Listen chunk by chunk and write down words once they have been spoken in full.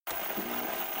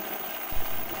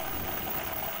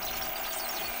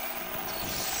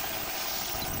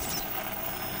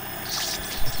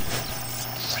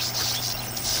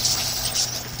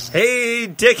Hey,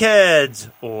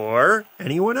 dickheads, or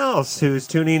anyone else who's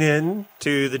tuning in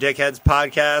to the Dickheads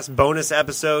podcast bonus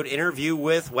episode interview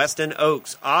with Weston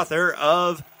Ochse, author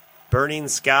of Burning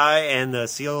Sky and the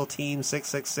SEAL Team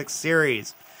 666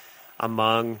 series,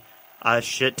 among a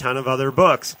shit ton of other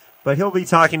books. But he'll be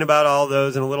talking about all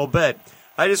those in a little bit.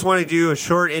 I just want to do a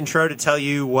short intro to tell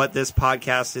you what this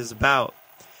podcast is about.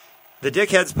 The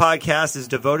Dickheads podcast is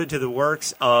devoted to the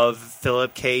works of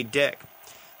Philip K. Dick.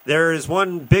 There is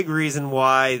one big reason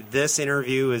why this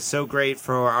interview is so great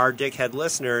for our Dickhead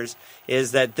listeners,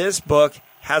 is that this book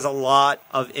has a lot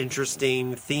of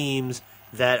interesting themes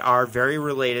that are very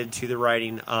related to the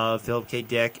writing of Philip K.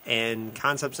 Dick and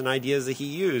concepts and ideas that he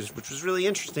used, which was really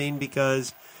interesting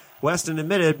because Weston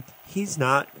admitted he's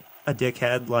not a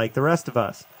dickhead like the rest of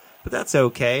us. But that's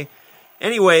okay.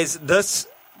 Anyways, this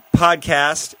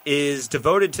podcast is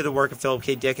devoted to the work of Philip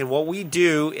K. Dick, and what we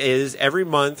do is every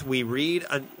month we read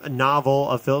a novel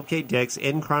of Philip K. Dick's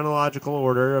in chronological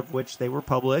order of which they were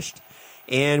published,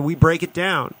 and we break it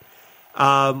down.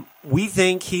 We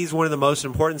think he's one of the most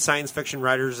important science fiction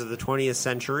writers of the 20th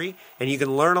century, and you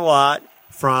can learn a lot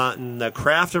from the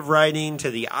craft of writing to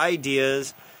the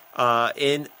ideas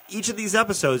in each of these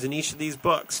episodes, in each of these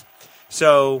books.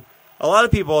 So a lot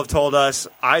of people have told us,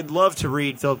 I'd love to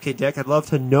read Philip K. Dick. I'd love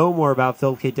to know more about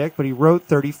Philip K. Dick, but he wrote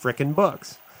 30 frickin'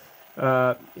 books.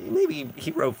 Maybe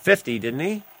he wrote 50, didn't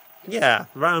he? Yeah,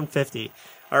 around 50.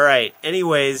 All right.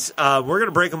 Anyways, we're going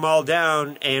to break them all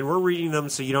down, and we're reading them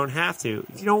so you don't have to.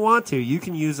 If you don't want to, you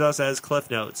can use us as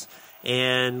cliff notes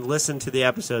and listen to the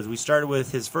episodes. We started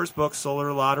with his first book,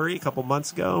 Solar Lottery, a couple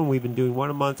months ago, and we've been doing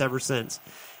one a month ever since.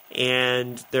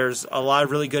 And there's a lot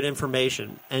of really good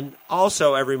information. And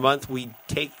also every month we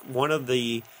take one of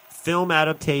the film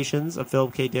adaptations of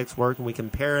Philip K. Dick's work and we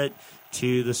compare it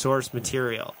to the source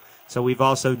material. So we've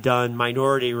also done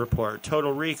Minority Report,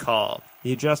 Total Recall,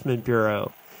 The Adjustment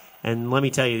Bureau. And let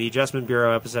me tell you, the Adjustment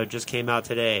Bureau episode just came out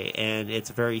today, and it's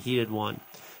a very heated one.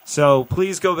 So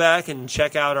please go back and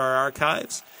check out our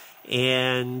archives.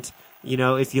 And, you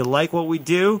know, if you like what we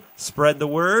do, spread the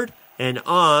word. And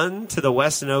on to the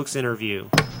Weston Ochse interview.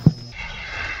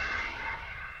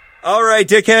 All right,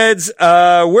 dickheads.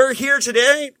 We're here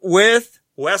today with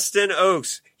Weston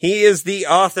Ochse. He is the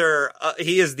author.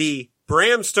 He is the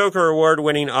Bram Stoker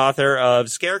Award-winning author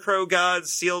of Scarecrow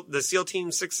Gods, the SEAL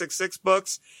Team 666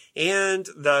 books, and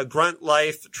the Grunt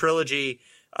Life trilogy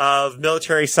of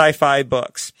military sci-fi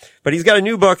books. But he's got a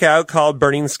new book out called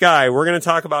Burning Sky. We're going to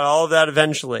talk about all of that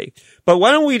eventually. But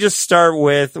why don't we just start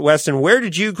with, Weston, where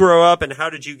did you grow up and how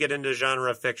did you get into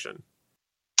genre fiction?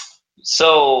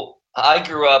 So I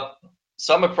grew up,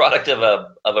 I'm a product of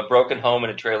a broken home in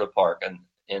a trailer park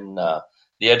in the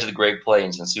edge of the Great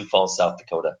Plains in Sioux Falls, South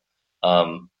Dakota.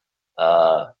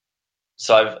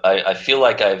 So I feel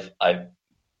like I've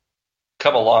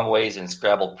come a long ways and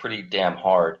scrabbled pretty damn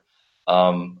hard.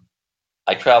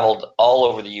 I traveled all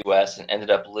over the U.S. and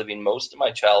ended up living most of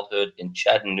my childhood in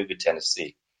Chattanooga,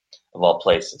 Tennessee, of all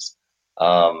places.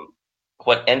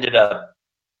 What ended up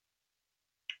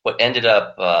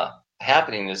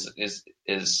happening is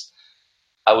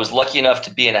I was lucky enough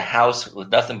to be in a house with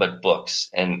nothing but books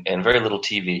and very little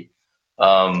TV.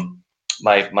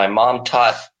 My mom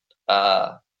taught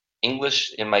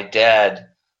English, and my dad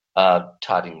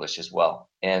taught English as well.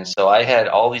 And so I had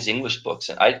all these English books,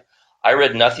 and I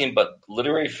read nothing but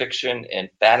literary fiction and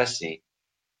fantasy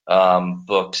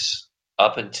books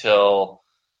up until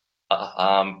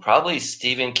probably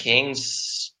Stephen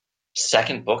King's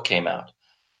second book came out.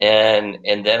 And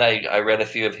then I read a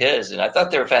few of his, and I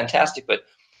thought they were fantastic. But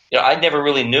I never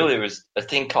really knew there was a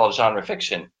thing called genre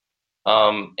fiction.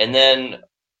 And then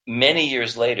many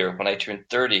years later, when I turned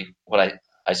 30, when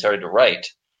I started to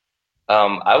write,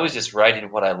 I was just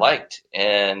writing what I liked,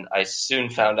 and I soon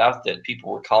found out that people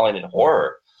were calling it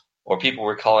horror, or people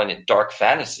were calling it dark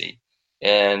fantasy,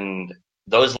 and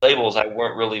those labels I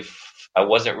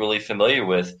wasn't really familiar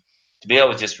with. To be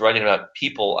able to just writing about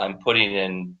people I'm putting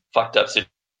in fucked up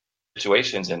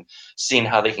situations and seeing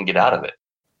how they can get out of it.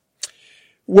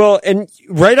 Well, and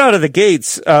right out of the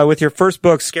gates, with your first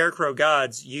book, Scarecrow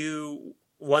Gods, you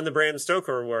won the Bram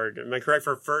Stoker Award. Am I correct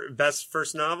for best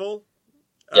first novel?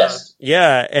 Yes.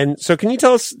 Yeah. And so can you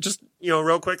tell us just,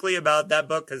 real quickly about that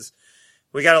book? Because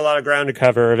we got a lot of ground to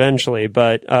cover eventually,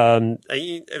 but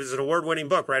it was an award-winning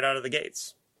book right out of the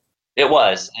gates. It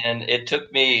was, and it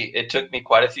took me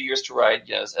quite a few years to write,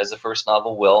 as a first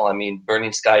novel will. I mean,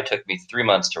 Burning Sky took me 3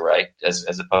 months to write, as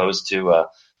opposed to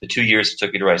the 2 years it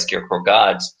took me to write Scarecrow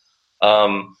Gods.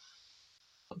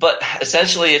 But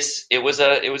essentially, it was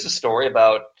a story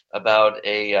about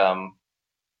a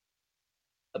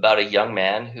young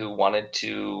man who wanted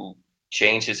to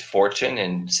change his fortune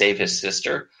and save his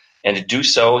sister. And to do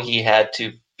so, he had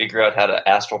to figure out how to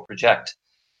astral project.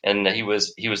 And he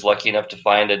was lucky enough to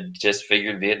find a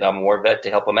disfigured Vietnam War vet to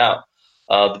help him out.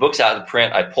 The book's out of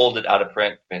print. I pulled it out of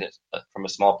print from a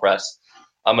small press.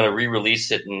 I'm going to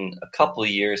re-release it in a couple of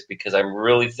years because I'm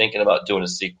really thinking about doing a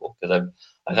sequel, because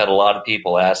I've had a lot of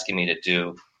people asking me to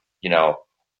do,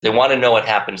 they want to know what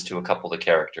happens to a couple of the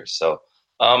characters. So,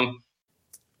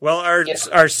 well,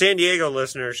 our San Diego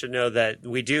listeners should know that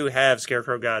we do have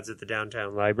Scarecrow Gods at the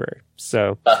downtown library.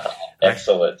 So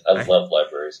excellent. I love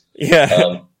libraries.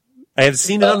 Yeah, I have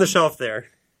seen it on the shelf there.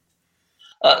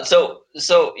 So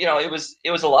it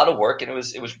was a lot of work, and it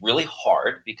was really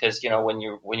hard because when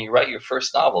you write your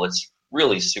first novel, it's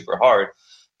really super hard.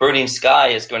 Burning Sky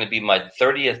is going to be my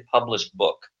 30th published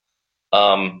book,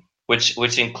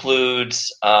 which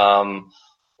includes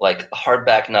like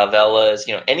hardback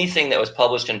novellas, anything that was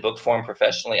published in book form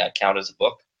professionally, I count as a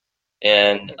book,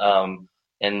 and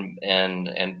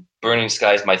Burning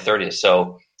Sky is my 30th.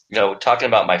 So talking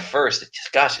about my first,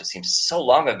 gosh, it seems so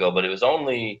long ago, but it was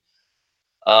only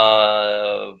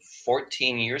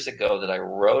 14 years ago that I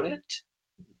wrote it.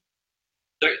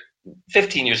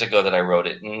 15 years ago that I wrote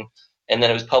it, and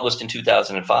then it was published in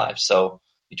 2005. So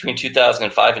between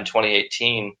 2005 and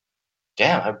 2018,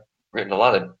 damn, I've written a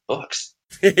lot of books.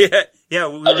 yeah. We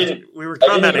were commenting I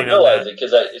didn't even realize it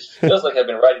because it feels like I've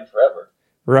been writing forever.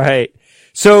 Right.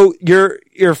 So your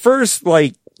first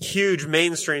huge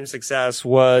mainstream success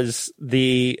was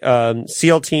the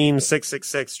SEAL Team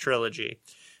 666 trilogy,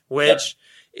 which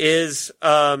is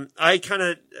I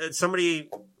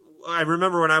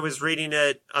remember when I was reading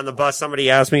it on the bus, somebody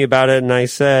asked me about it, and I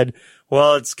said,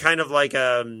 well, it's kind of like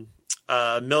a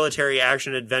military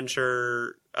action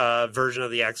adventure version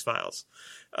of the X-Files.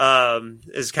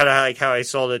 Is kind of like how I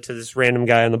sold it to this random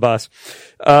guy on the bus.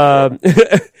 But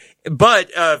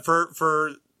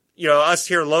for us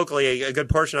here locally, a good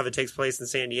portion of it takes place in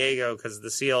San Diego because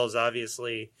the SEALs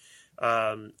obviously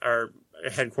are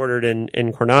headquartered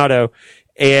in Coronado,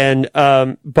 and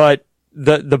but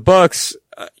the books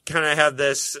kind of have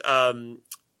this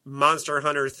Monster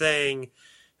Hunter thing,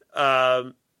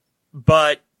 but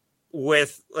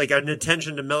with an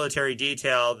attention to military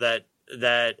detail that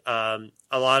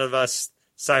a lot of us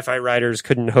sci-fi writers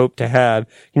couldn't hope to have.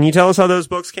 Can you tell us how those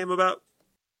books came about?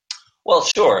 Well,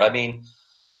 sure. I mean,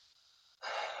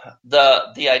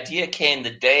 the idea came the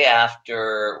day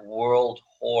after World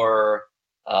Horror,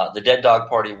 the Dead Dog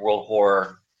Party World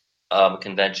Horror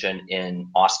convention in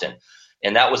Austin,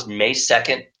 and that was May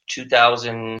 2nd,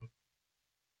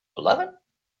 2011,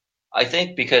 I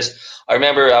think, because I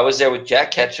remember I was there with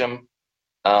Jack Ketchum,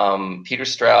 Peter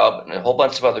Straub, and a whole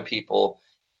bunch of other people,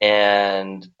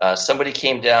 and somebody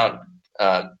came down.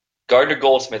 Gardner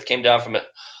Goldsmith came down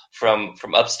from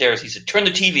upstairs. He said, "Turn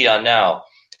the TV on now,"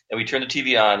 and we turned the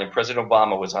TV on, and President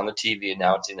Obama was on the TV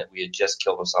announcing that we had just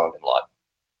killed Osama bin Laden.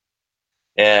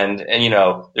 And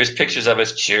there's pictures of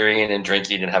us cheering and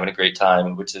drinking and having a great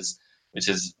time, which is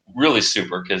really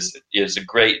super because it's a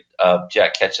great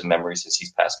Jack Ketchum memory since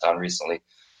he's passed on recently.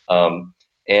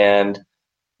 And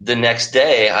the next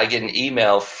day, I get an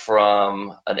email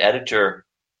from an editor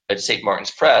at St.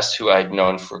 Martin's Press who I'd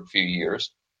known for a few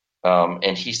years,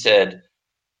 and he said,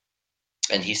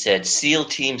 "SEAL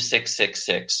Team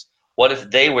 666. What if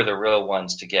they were the real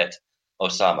ones to get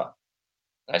Osama?"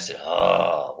 I said,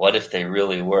 "Oh, what if they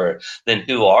really were? Then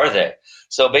who are they?"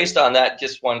 So based on that,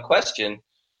 just one question,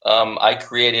 I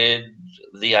created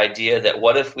the idea that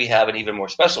what if we have an even more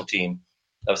special team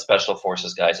of special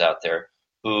forces guys out there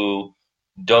who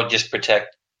don't just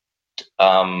protect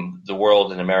the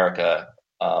world in America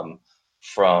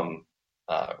from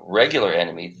regular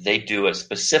enemy. They do it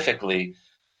specifically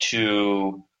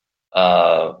to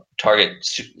target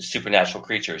supernatural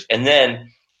creatures. And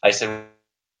then I said,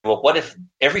 well, what if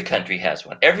every country has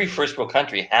one? Every first world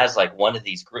country has one of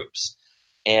these groups.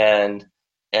 And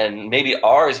maybe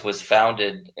ours was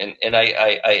founded, and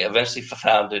I eventually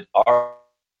founded ours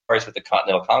with the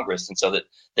Continental Congress, and so that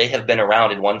they have been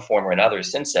around in one form or another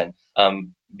since then,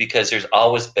 because there's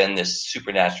always been this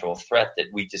supernatural threat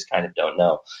that we just kind of don't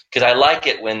know. Because I like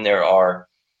it when there are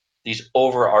these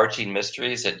overarching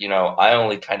mysteries that I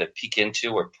only kind of peek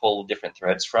into or pull different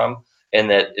threads from, and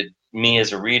that me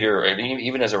as a reader, or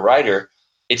even as a writer,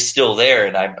 it's still there,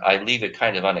 and I leave it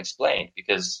kind of unexplained,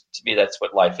 because to me that's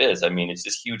what life is. I mean, it's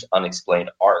this huge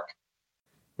unexplained arc.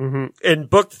 Mm-hmm. And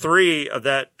book 3 of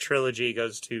that trilogy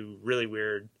goes to really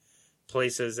weird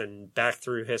places and back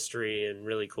through history in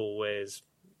really cool ways.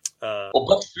 Well,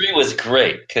 book 3 was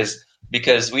great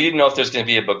because we didn't know if there's going to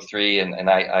be a book 3, and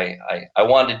I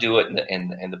wanted to do it,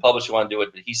 and the publisher wanted to do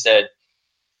it, but he said,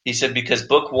 He said because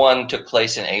book one took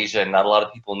place in Asia, and not a lot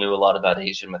of people knew a lot about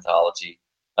Asian mythology,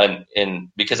 and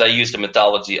because I used a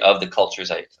mythology of the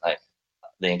cultures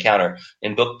they encounter.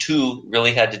 In book two,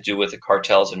 really had to do with the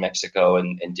cartels in Mexico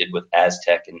and did with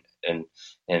Aztec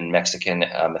and Mexican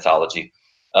mythology.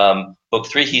 Book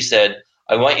three, he said,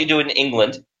 I want you to do it in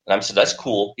England. And I said, that's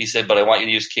cool. He said, but I want you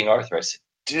to use King Arthur. I said,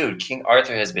 dude, King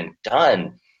Arthur has been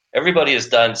done. Everybody has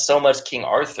done so much King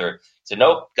Arthur. He said,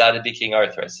 nope, got to be King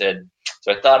Arthur. I said,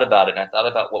 so I thought about it, and I thought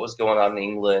about what was going on in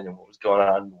England and what was going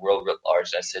on in the world writ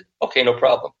large. And I said, okay, no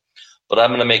problem. But I'm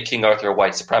going to make King Arthur a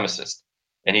white supremacist.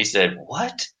 And he said,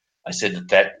 what? I said,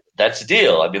 that's the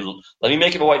deal. I mean, let me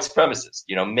make him a white supremacist.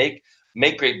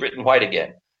 Make Great Britain white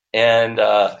again. And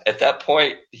at that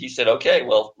point, he said, okay,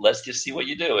 well, let's just see what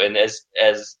you do. And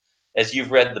as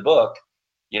you've read the book,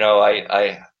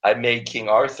 I made King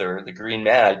Arthur, the Green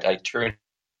Man, I turned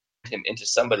him into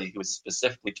somebody who was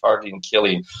specifically targeting and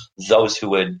killing those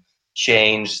who would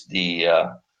change the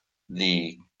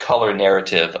color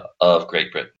narrative of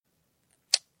Great Britain.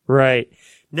 Right.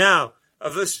 Now,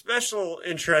 of a special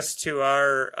interest to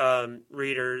our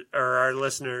readers or our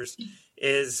listeners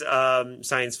is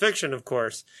science fiction, of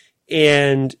course.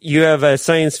 And you have a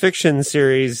science fiction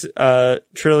series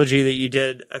trilogy that you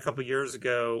did a couple years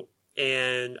ago.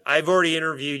 And I've already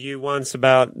interviewed you once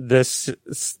about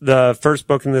the first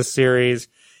book in this series.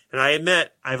 And I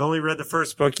admit, I've only read the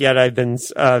first book yet. I've been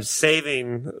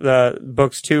saving the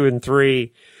books 2 and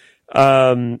 3.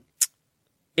 Because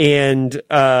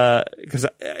I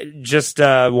just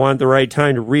wanted the right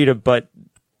time to read it. But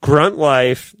Grunt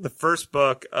Life, the first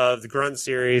book of the Grunt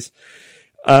series,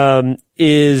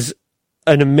 is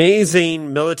an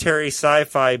amazing military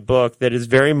sci-fi book that is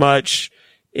very much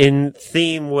in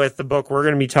theme with the book we're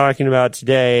going to be talking about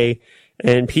today.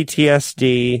 And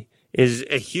PTSD is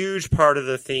a huge part of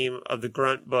the theme of the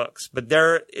Grunt books. But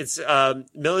it's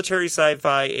military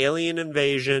sci-fi, alien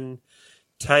invasion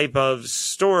type of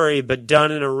story, but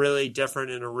done in a really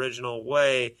different and original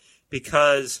way,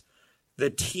 because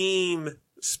the team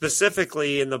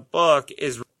specifically in the book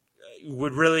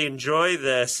would really enjoy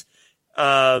this.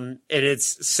 And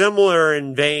it's similar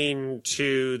in vein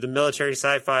to the military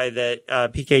sci-fi that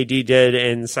PKD did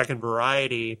in Second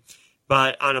Variety,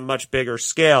 but on a much bigger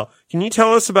scale. Can you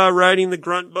tell us about writing the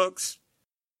Grunt books?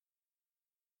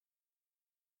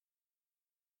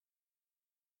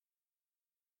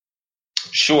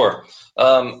 Sure.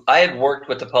 I had worked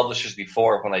with the publishers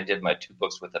before when I did my 2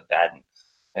 books with Abaddon,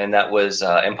 and that was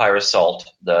Empire Assault,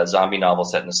 the zombie novel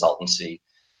set in the Salton Sea,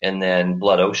 and then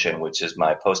Blood Ocean, which is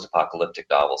my post-apocalyptic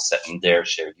novel set in their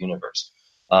shared universe.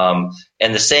 And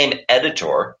the same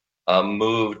editor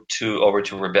moved over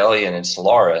to Rebellion and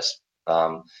Solaris,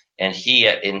 and he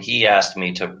asked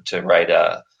me to write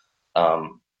a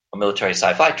military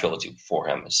sci-fi trilogy for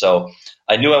him. So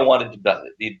I knew I wanted to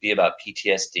be about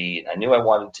PTSD, and I knew I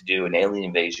wanted to do an alien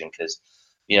invasion because,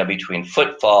 between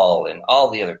Footfall and all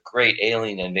the other great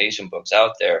alien invasion books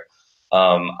out there,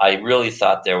 I really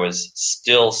thought there was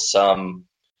still some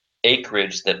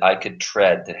acreage that I could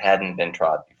tread that hadn't been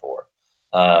trod before.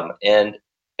 And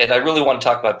I really want to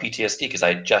talk about PTSD because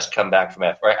I had just come back from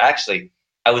Afghanistan. Actually,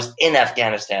 I was in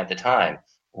Afghanistan at the time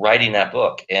writing that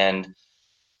book, and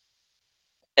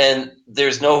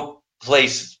there's no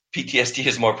place PTSD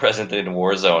is more present than in a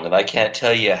war zone. And I can't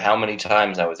tell you how many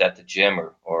times I was at the gym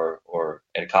or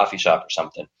at a coffee shop or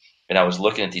something, and I was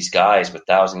looking at these guys with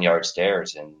 1,000-yard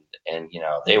stares, and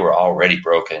they were already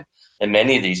broken. And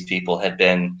many of these people had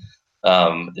been,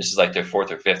 this is like their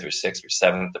 4th or 5th or 6th or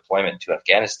 7th deployment to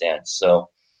Afghanistan. So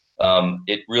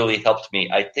it really helped me,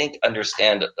 I think,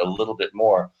 understand a little bit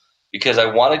more, because I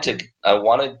wanted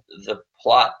the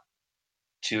plot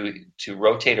to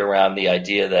rotate around the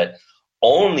idea that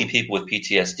only people with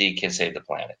PTSD can save the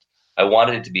planet. I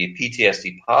wanted it to be a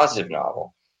PTSD positive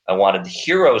novel. I wanted the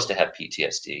heroes to have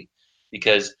PTSD,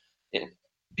 because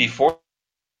before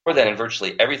then, in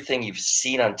virtually everything you've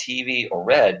seen on TV or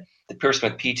read, the person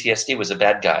with PTSD was a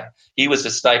bad guy. He was the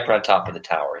sniper on top of the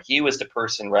tower. He was the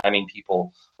person ramming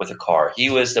people with a car. He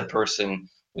was the person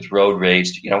with road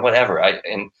rage, whatever.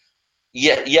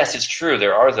 Yes, it's true.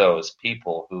 There are those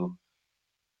people who,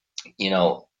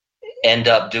 end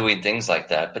up doing things like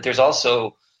that. But there's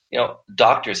also,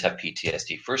 doctors have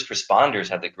PTSD. First responders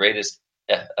have the greatest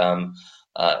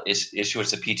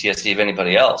issuance of PTSD of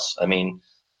anybody else. I mean,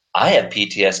 I have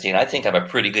PTSD, and I think I'm a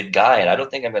pretty good guy, and I don't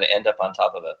think I'm going to end up on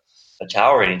top of a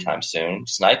tower anytime soon,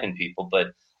 sniping people.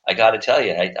 But I got to tell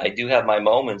you, I do have my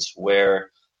moments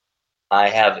where I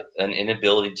have an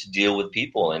inability to deal with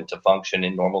people and to function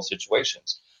in normal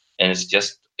situations, and it's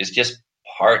just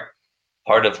part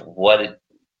of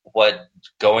what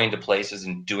going to places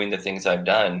and doing the things I've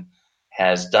done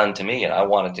has done to me. And I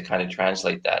wanted to kind of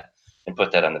translate that and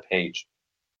put that on the page.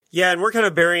 Yeah, and we're kind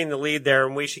of burying the lead there,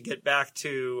 and we should get back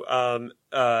to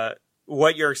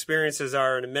what your experiences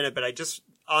are in a minute. But I just,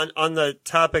 on the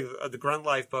topic of the Grunt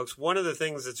Life books, one of the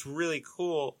things that's really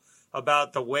cool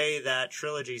about the way that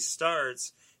trilogy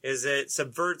starts is it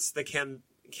subverts the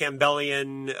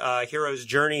Campbellian hero's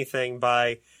journey thing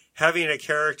by having a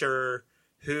character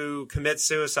who commits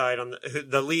suicide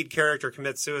the lead character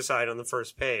commits suicide on the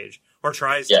first page, or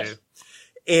tries to.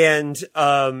 And,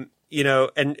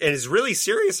 and is really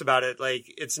serious about it.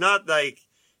 Like, it's not like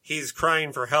he's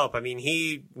crying for help. I mean,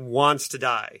 he wants to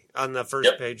die on the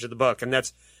first page of the book. And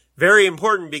that's very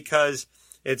important because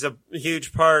it's a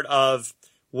huge part of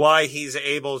why he's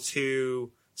able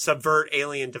to subvert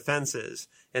alien defenses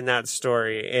in that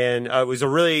story. And it was a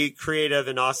really creative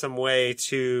and awesome way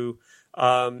to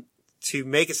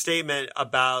make a statement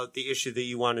about the issue that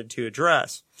you wanted to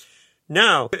address.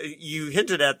 Now, you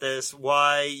hinted at this,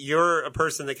 why you're a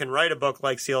person that can write a book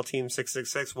like SEAL Team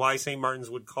 666, why St. Martin's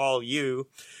would call you,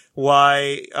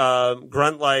 why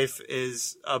Grunt Life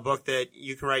is a book that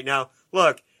you can write. Now,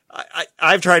 look,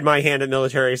 I've tried my hand at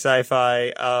military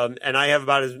sci-fi, and I have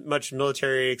about as much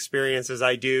military experience as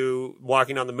I do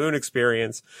walking on the moon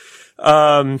experience.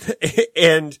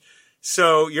 And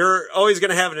so you're always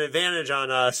going to have an advantage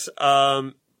on us.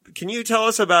 Can you tell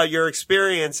us about your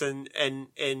experience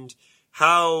and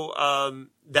how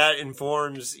that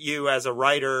informs you as a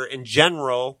writer in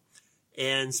general,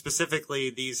 and specifically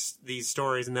these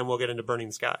stories, and then we'll get into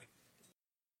Burning Sky.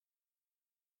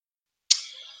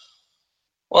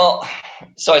 Well,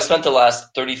 so I spent the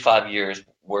last 35 years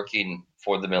working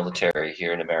for the military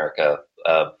here in America,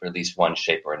 for at least one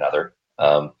shape or another.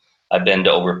 I've been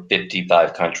to over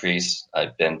 55 countries.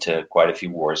 I've been to quite a few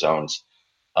war zones.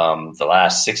 The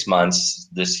last 6 months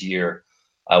this year,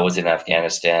 I was in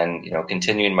Afghanistan,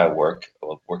 continuing my work,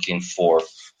 working for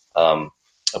a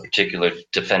particular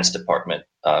Defense Department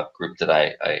group that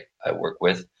I work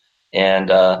with. And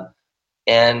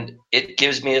it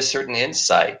gives me a certain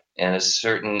insight and a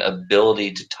certain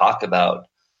ability to talk about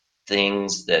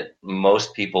things that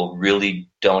most people really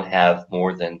don't have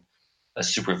more than a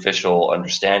superficial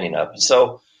understanding of.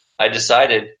 So I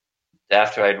decided,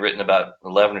 after I'd written about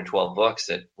 11 or 12 books,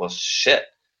 that, well, shit,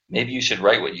 maybe you should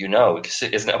write what you know, because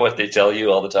isn't that what they tell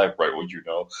you all the time? Write what you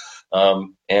know.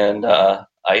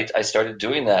 I started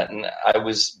doing that, and I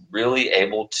was really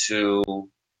able to,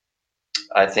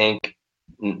 I think,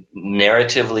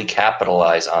 narratively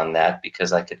capitalize on that,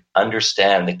 because I could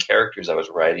understand the characters I was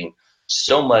writing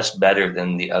so much better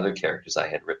than the other characters I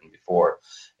had written before.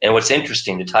 And what's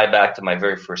interesting, to tie back to my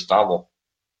very first novel,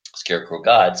 Scarecrow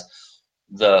Gods,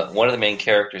 one of the main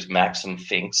characters, Maxim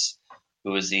Finks,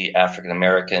 who was the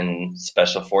African-American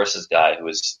Special Forces guy who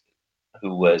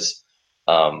was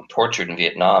tortured in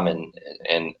Vietnam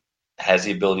and has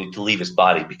the ability to leave his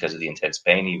body because of the intense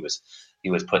pain he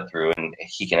was put through, and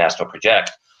he can astral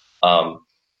project.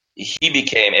 He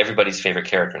became everybody's favorite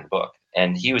character in the book,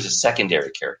 and he was a secondary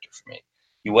character for me.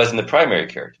 He wasn't the primary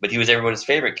character, but he was everybody's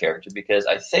favorite character, because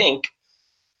I think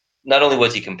not only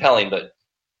was he compelling, but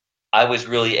I was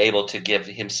really able to give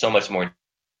him so much more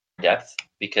depth,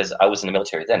 because I was in the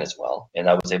military then as well, and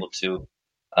I was able to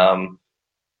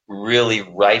really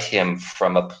write him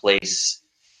from a place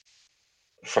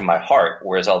from my heart,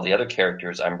 whereas all the other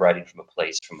characters I'm writing from a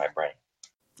place from my brain.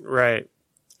 Right.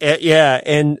 Yeah,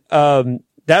 and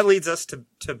that leads us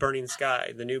to Burning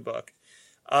Sky, the new book.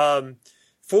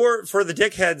 For the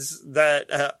dickheads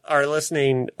that are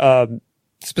listening,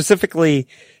 specifically,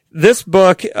 this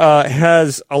book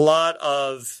has a lot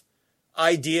of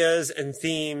ideas and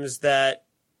themes that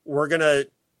we're going to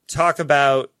talk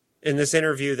about in this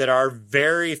interview that are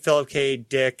very Philip K.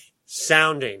 Dick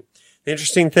sounding. The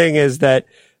interesting thing is that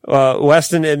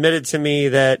Weston admitted to me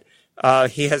that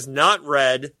he has not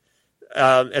read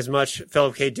as much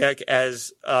Philip K. Dick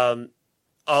as all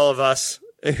of us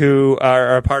who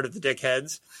are a part of the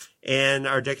Dickheads and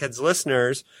our Dickheads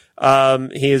listeners.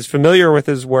 He is familiar with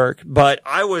his work, but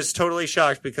I was totally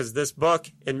shocked because this book,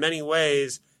 in many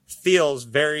ways, feels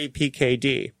very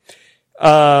PKD.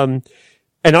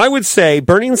 And I would say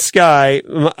Burning Sky,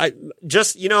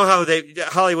 just, how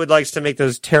Hollywood likes to make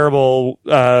those terrible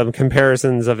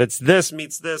comparisons of it's this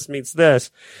meets this meets this.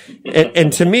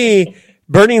 And to me,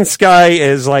 Burning Sky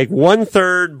is like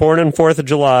 1/3 Born on 4th of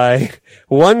July,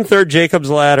 1/3 Jacob's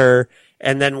Ladder,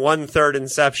 and then 1/3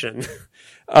 Inception.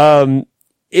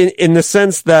 In the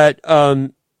sense that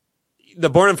the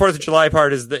Born on 4th of July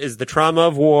part is the trauma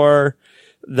of war,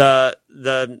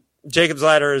 the Jacob's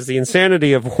Ladder is the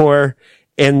insanity of war,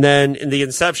 And then in the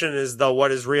inception is the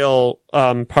what is real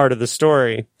part of the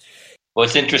story.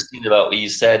 What's interesting about what you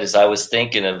said is I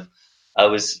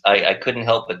couldn't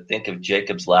help but think of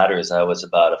Jacob's Ladder as I was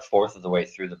about a fourth of the way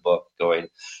through the book going,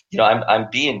 I'm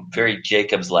being very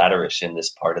Jacob's Ladderish in this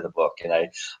part of the book. And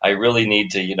I really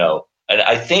need to, and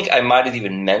I think I might have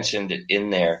even mentioned it in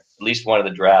there, at least one of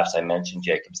the drafts I mentioned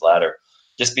Jacob's Ladder,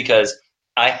 just because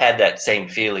I had that same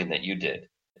feeling that you did.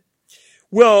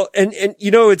 Well, and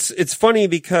it's funny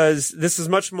because this is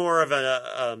much more of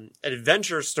an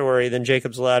adventure story than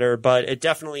Jacob's Ladder, but it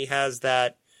definitely has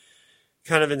that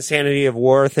kind of insanity of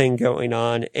war thing going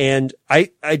on. And I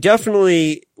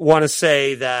definitely want to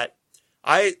say that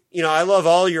I love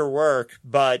all your work,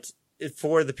 but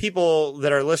for the people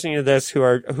that are listening to this who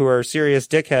are serious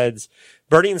dickheads,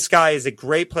 Burning Sky is a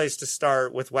great place to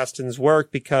start with Weston's work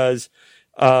because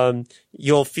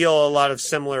you'll feel a lot of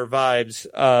similar vibes.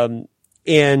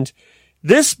 And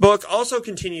this book also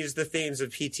continues the themes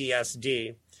of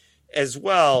PTSD as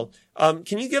well.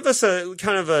 Can you give us a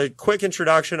kind of a quick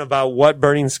introduction about what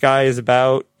Burning Sky is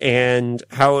about and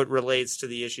how it relates to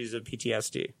the issues of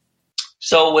PTSD?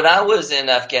 So when I was in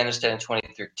Afghanistan in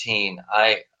 2013,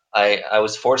 I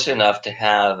was fortunate enough to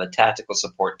have a tactical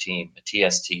support team, a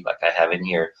TST, like I have in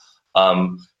here,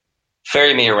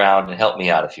 ferry me around and help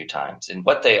me out a few times. And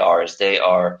what they are is they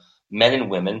are men and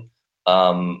women,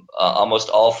 almost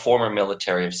all former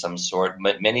military of some sort,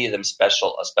 many of them a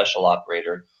special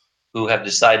operator, who have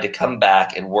decided to come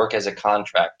back and work as a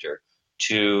contractor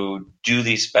to do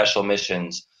these special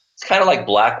missions. It's kind of like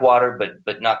Blackwater,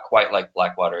 but not quite like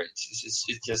Blackwater. It's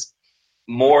just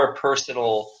more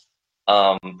personal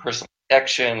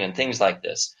protection and things like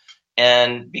this.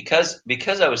 And because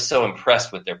I was so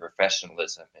impressed with their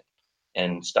professionalism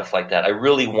and stuff like that, I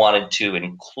really wanted to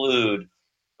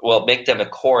make them a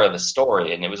core of a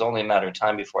story. And it was only a matter of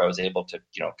time before I was able to,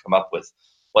 come up with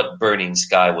what Burning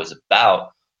Sky was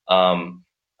about.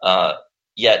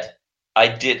 Yet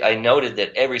I noted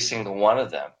that every single one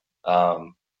of them,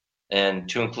 and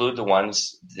to include the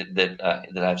ones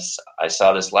that I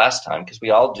saw this last time, because we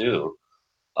all do,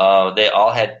 they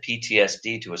all had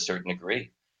PTSD to a certain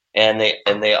degree, and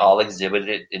they all exhibited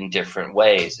it in different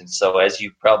ways. And so, as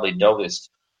you probably noticed,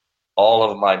 all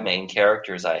of my main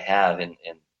characters I have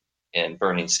in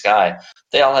Burning Sky,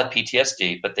 they all have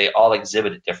PTSD, but they all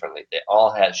exhibit it differently. They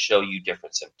all show you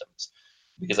different symptoms,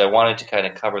 because I wanted to kind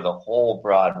of cover the whole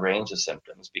broad range of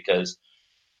symptoms, because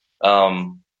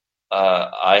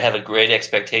I have a great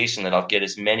expectation that I'll get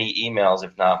as many emails,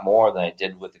 if not more, than I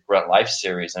did with the Grunt Life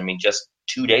series. I mean, just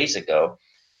 2 days ago,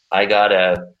 I got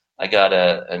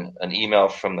an email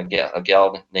from a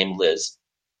gal named Liz,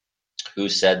 who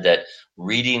said that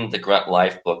reading the Grunt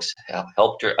Life books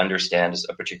helped her understand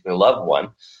a particular loved one,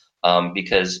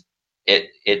 because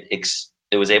it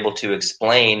was able to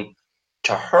explain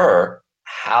to her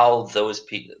how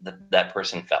that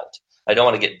person felt. I don't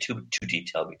want to get too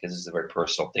detailed because this is a very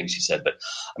personal thing she said, but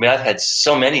I mean, I've had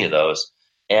so many of those,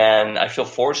 and I feel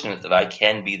fortunate that I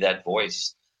can be that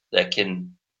voice that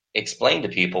can explain to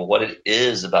people what it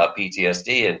is about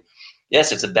PTSD. And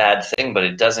yes, it's a bad thing, but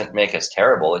it doesn't make us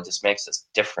terrible. It just makes us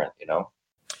different,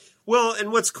 Well,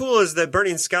 and what's cool is that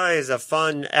Burning Sky is a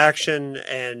fun action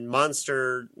and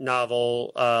monster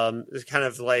novel. It's kind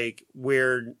of like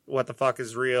weird, what the fuck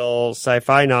is real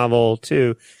sci-fi novel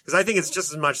too. Because I think it's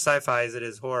just as much sci-fi as it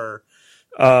is horror.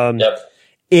 Yep.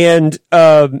 And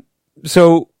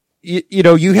so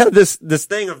you have this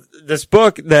thing of this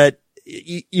book that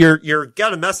you're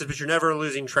got a message, but you're never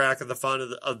losing track of the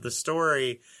fun of the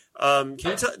story. Can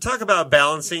you talk about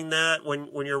balancing that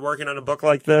when you're working on a book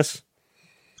like this?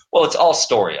 Well, it's all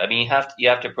story. I mean, you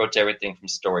have to approach everything from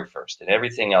story first, and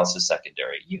everything else is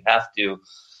secondary. You have to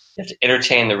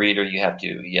entertain the reader. You have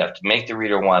to make the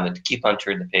reader want to keep on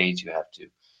turning the page. You have to,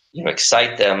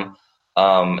 excite them.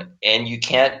 And you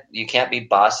can't be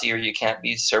bossy, or you can't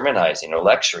be sermonizing or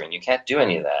lecturing. You can't do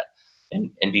any of that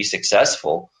and be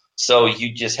successful. So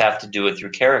you just have to do it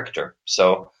through character.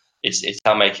 So it's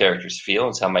how my characters feel.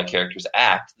 It's how my characters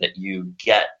act that you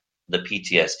get the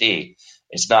PTSD.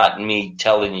 It's not me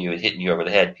telling you and hitting you over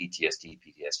the head, PTSD,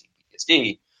 PTSD,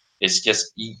 PTSD. It's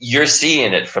just you're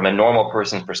seeing it from a normal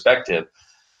person's perspective.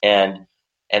 And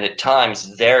at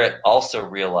times they're also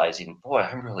realizing, boy,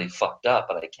 I'm really fucked up,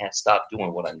 but I can't stop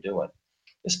doing what I'm doing.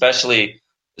 Especially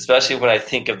when I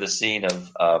think of the scene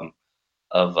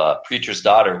of Preacher's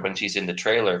daughter when she's in the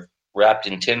trailer wrapped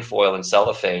in tinfoil and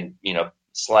cellophane,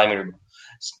 sliming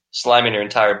her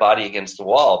entire body against the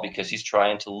wall because she's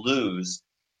trying to lose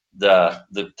the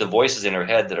voices in her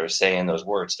head that are saying those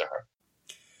words to her.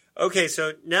 Okay,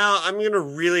 so now I'm going to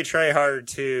really try hard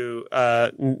to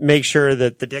make sure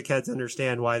that the dickheads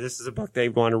understand why this is a book they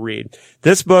want to read.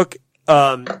 This book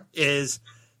is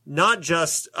not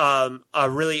just a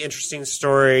really interesting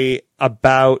story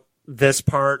about this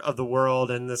part of the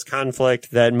world and this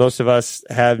conflict that most of us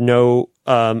have no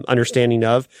understanding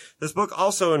of. This book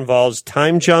also involves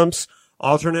time jumps,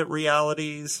 alternate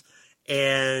realities,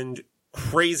 and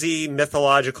crazy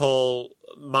mythological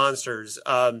monsters.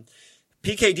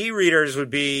 PKD readers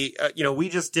would be, we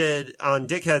just did on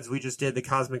Dickheads, we just did The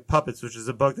Cosmic Puppets, which is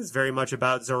a book that's very much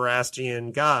about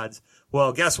Zoroastrian gods.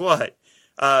 Well, guess what?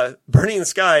 Burning the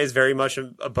Sky is very much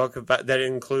a book about, that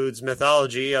includes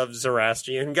mythology of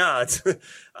Zoroastrian gods,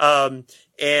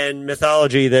 and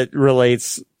mythology that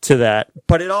relates to that.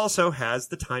 But it also has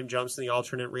the time jumps and the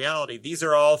alternate reality. These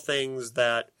are all things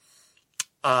that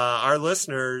our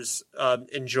listeners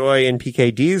enjoy in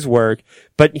PKD's work,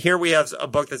 but here we have a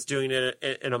book that's doing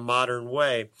it in a modern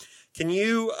way. Can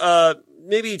you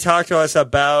maybe talk to us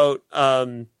about,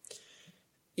 when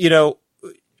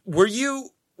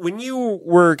you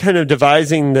were kind of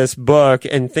devising this book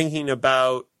and thinking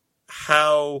about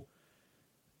how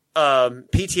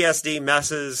PTSD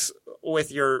messes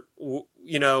with your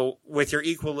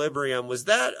equilibrium, was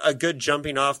that a good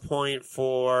jumping off point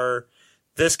for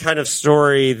this kind of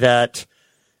story that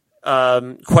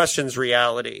questions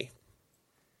reality?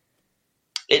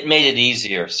 It made it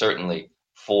easier, certainly,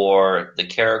 for the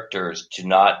characters to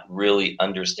not really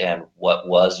understand what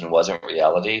was and wasn't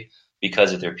reality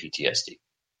because of their PTSD,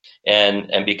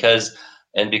 and because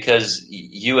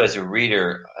you as a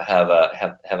reader have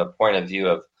a point of view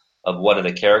of one of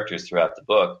the characters throughout the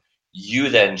book. You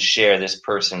then share this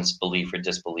person's belief or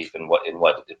disbelief in what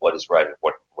is right and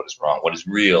what is wrong, what is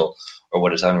real or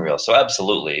what is unreal. So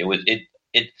absolutely,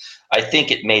 I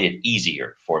think it made it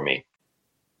easier for me.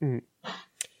 Mm.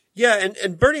 Yeah,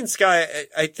 and Burning Sky,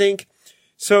 I think.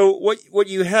 So what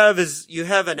you have is you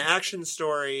have an action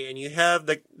story, and you have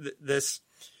this,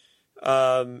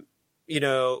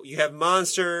 you have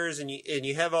monsters, and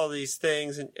you have all these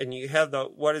things, and you have the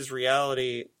what is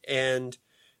reality. And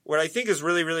what I think is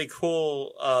really, really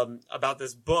cool about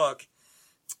this book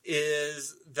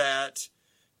is that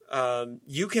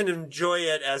you can enjoy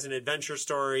it as an adventure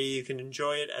story. You can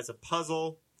enjoy it as a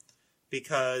puzzle,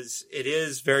 because it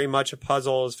is very much a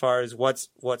puzzle as far as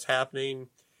what's happening.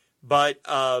 But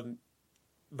at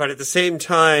the same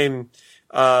time,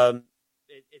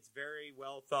 it's very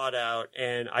well thought out,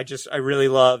 and I really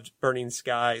loved Burning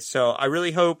Sky. So I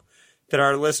really hope that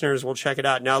our listeners will check it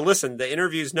out. Now, listen, the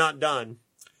interview's not done,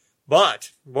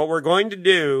 but what we're going to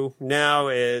do now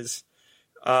is,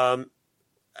 is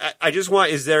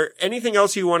there anything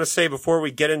else you want to say before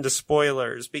we get into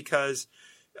spoilers? Because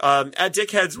at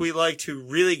Dickheads, we like to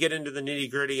really get into the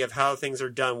nitty gritty of how things are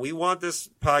done. We want this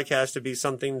podcast to be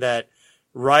something that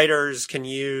writers can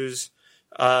use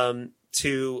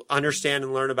to understand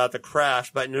and learn about the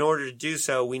craft. But in order to do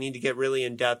so, we need to get really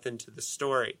in depth into the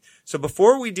story. So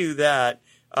before we do that,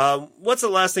 what's the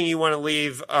last thing you want to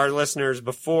leave our listeners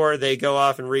before they go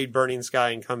off and read Burning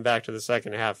Sky and come back to the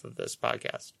second half of this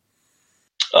podcast?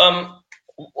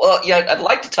 Well, yeah, I'd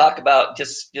like to talk about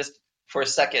just for a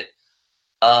second,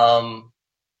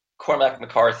 Cormac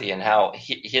McCarthy and how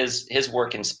his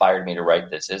work inspired me to write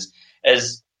this.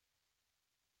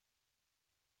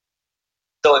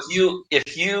 So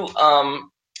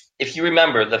if you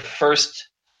remember, the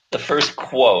first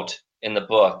quote in the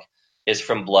book is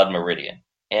from Blood Meridian,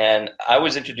 and I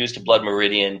was introduced to Blood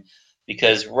Meridian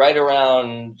because right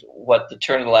around the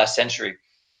turn of the last century,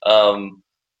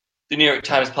 the New York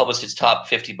Times published its top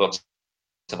 50 books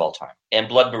of all time, and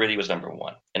Blood Meridian was number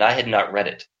one, and I had not read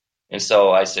it. And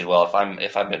so I said, well, if I'm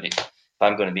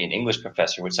going to be an English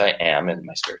professor, which I am in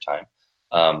my spare time,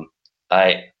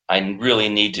 I really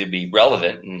need to be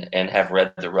relevant and have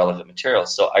read the relevant material.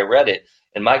 So I read it,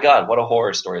 and my God, what a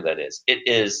horror story that is! It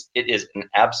is an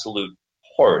absolute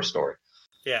horror story.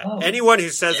 Yeah, anyone who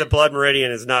says that Blood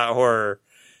Meridian is not horror,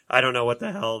 I don't know what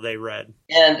the hell they read.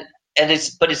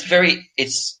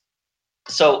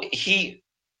 So he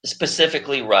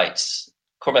specifically writes.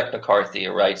 Cormac McCarthy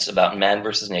writes about man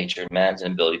versus nature, man's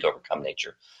inability to overcome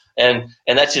nature, and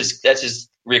that's his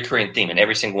recurring theme in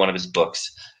every single one of his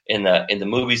books. In the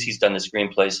movies, he's done the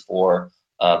screenplays for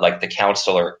like The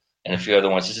Counselor and a few other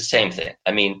ones. It's the same thing.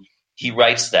 I mean, he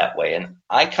writes that way, and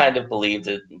I kind of believe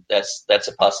that's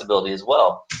a possibility as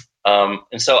well.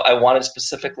 And so I wanted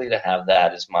specifically to have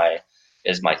that as my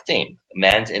theme: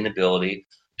 man's inability,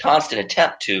 constant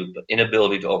attempt to, but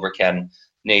inability to overcome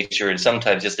nature, and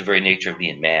sometimes just the very nature of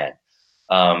being man.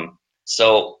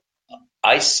 So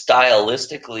I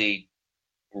stylistically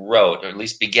wrote, or at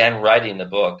least began writing the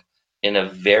book in a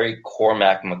very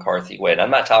Cormac McCarthy way. And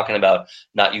I'm not talking about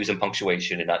not using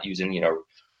punctuation and not using,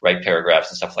 right paragraphs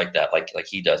and stuff like that, like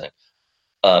he doesn't.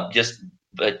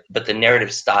 But the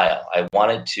narrative style, I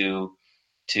wanted to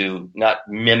not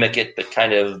mimic it, but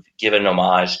kind of give an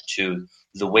homage to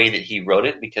the way that he wrote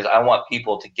it, because I want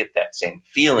people to get that same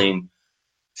feeling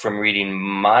from reading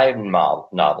my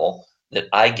novel that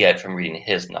I get from reading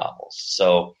his novels.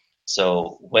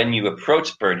 So when you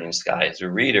approach Burning Sky as a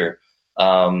reader,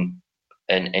 and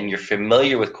you're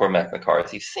familiar with Cormac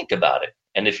McCarthy, think about it.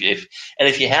 And if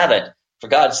you haven't, for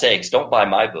God's sakes, don't buy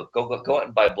my book. Go out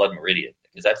and buy Blood Meridian,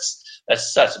 because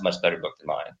that's such a much better book than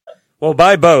mine. Well,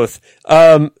 buy both.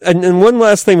 And one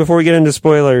last thing before we get into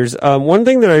spoilers. One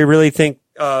thing that I really think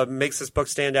makes this book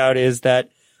stand out is that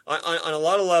on a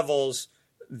lot of levels,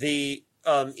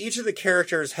 each of the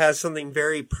characters has something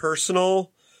very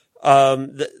personal,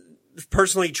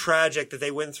 personally tragic that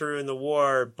they went through in the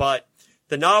war, but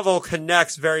the novel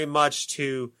connects very much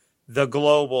to the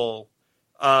global,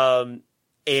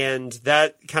 and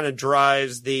that kind of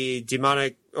drives the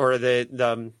demonic or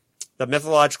the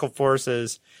mythological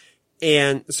forces.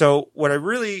 And so what I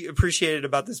really appreciated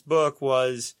about this book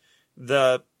was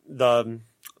the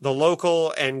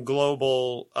local and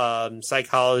global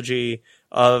psychology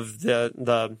of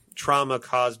the trauma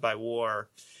caused by war.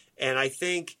 And I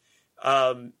think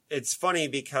it's funny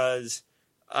because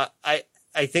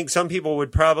I think some people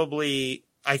would probably,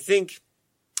 I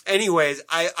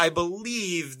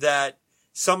believe that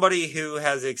somebody who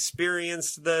has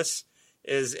experienced this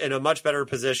is in a much better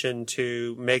position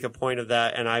to make a point of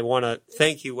that. And I want to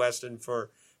thank you, Weston,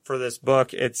 for this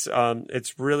book. It's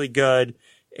really good,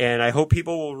 and I hope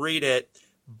people will read it.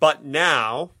 But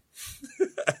now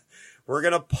we're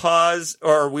going to pause,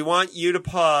 or we want you to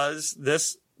pause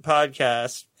this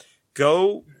podcast,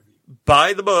 go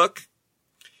buy the book.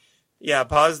 Yeah,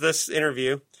 pause this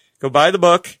interview, go buy the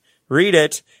book, read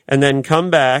it, and then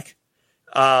come back.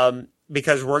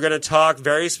 Because we're going to talk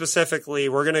very specifically.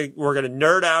 We're going to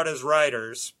nerd out as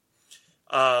writers,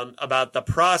 about the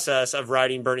process of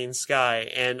writing Burning Sky.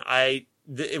 And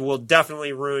it will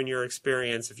definitely ruin your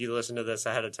experience if you listen to this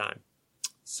ahead of time.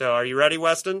 So are you ready,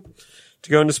 Weston, to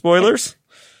go into spoilers?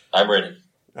 I'm ready.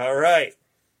 All right.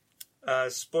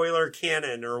 Spoiler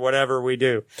canon or whatever we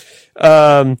do.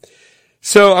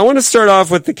 So I want to start off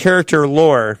with the character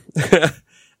lore.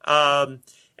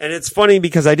 And it's funny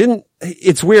because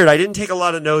it's weird. I didn't take a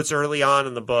lot of notes early on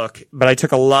in the book, but I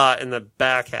took a lot in the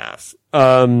back half.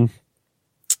 And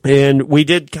we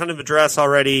did kind of address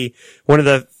already, one of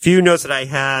the few notes that I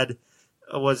had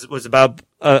was about,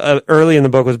 early in the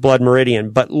book was Blood Meridian.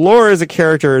 But Lore as a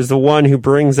character is the one who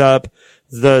brings up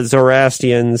the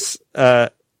Zoroastrians,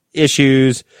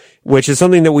 issues, which is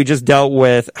something that we just dealt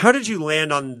with. How did you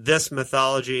land on this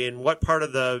mythology, and what part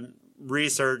of the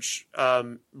research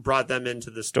brought them into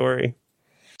the story?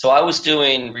 So I was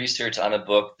doing research on a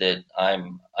book that I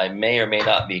may or may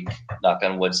not be, knock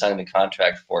on wood, signing the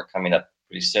contract for coming up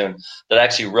pretty soon, that I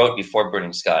actually wrote before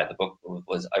Burning Sky. The book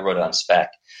I wrote it on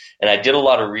spec. And I did a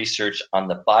lot of research on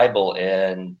the Bible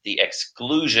and the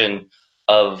exclusion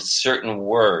of certain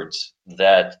words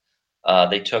that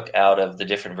they took out of the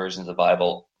different versions of the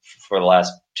Bible for the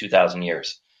last 2,000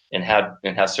 years, and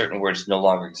how certain words no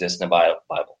longer exist in the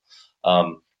Bible.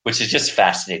 Which is just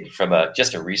fascinating from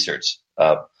just a research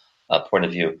point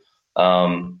of view.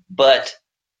 But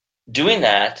doing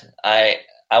that, I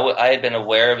had been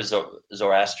aware of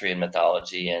Zoroastrian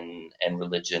mythology and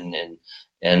religion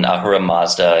and Ahura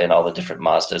Mazda and all the different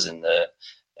Mazdas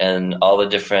and all the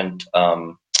different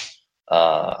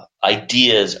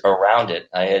ideas around it.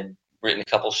 I had written a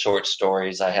couple short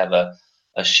stories. I have a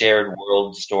shared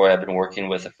world story. I've been working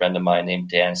with a friend of mine named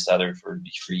Dan Souther for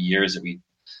years that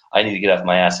I need to get off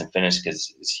my ass and finish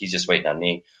because he's just waiting on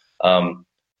me.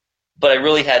 But I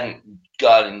really hadn't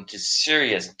gotten into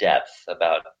serious depth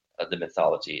about the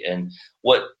mythology. And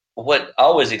what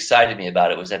always excited me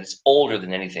about it was that it's older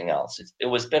than anything else. It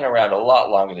was been around a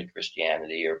lot longer than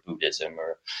Christianity or Buddhism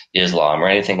or Islam or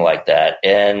anything like that.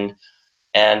 And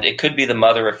it could be the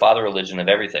mother or father religion of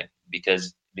everything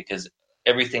because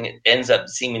everything ends up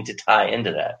seeming to tie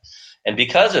into that. And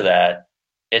because of that,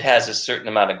 it has a certain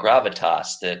amount of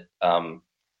gravitas that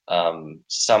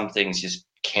some things just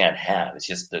can't have. It's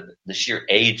just the sheer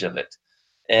age of it.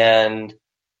 And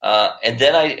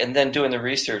then doing the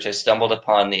research, I stumbled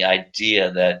upon the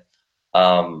idea that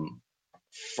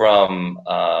from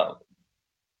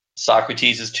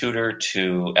Socrates' tutor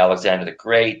to Alexander the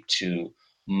Great to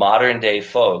modern day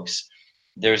folks,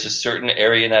 there's a certain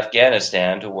area in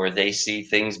Afghanistan to where they see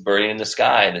things burning in the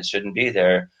sky that shouldn't be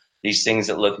there. These things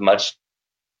that look much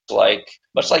like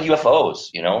UFOs,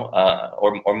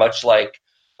 or much like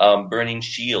burning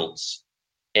shields.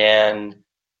 And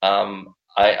I'm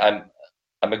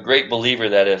a great believer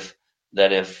that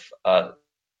if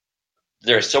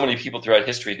there are so many people throughout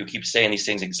history who keep saying these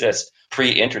things exist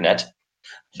pre-internet,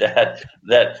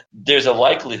 that there's a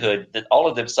likelihood that all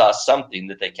of them saw something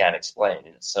that they can't explain.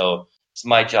 And so it's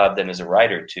my job then as a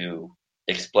writer to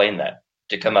explain that,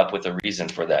 to come up with a reason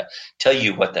for that, tell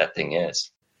you what that thing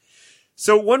is.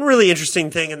 So one really interesting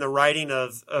thing in the writing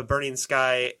of Burning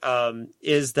Sky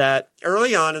is that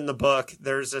early on in the book,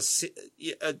 there's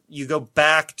you go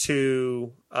back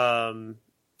to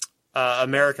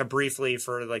America briefly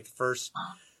for like the first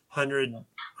 100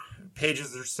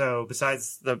 pages or so,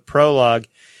 besides the prologue.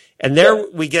 And there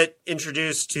we get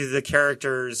introduced to the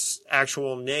characters'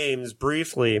 actual names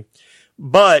briefly.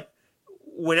 But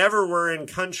whenever we're in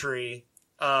country,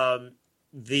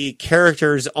 the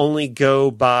characters only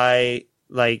go by,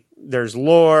 like, there's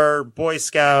Lore, Boy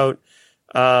Scout,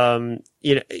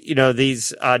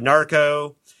 these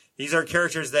Narco. These are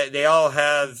characters that they all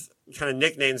have kind of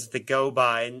nicknames that they go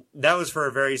by, and that was for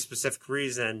a very specific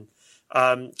reason.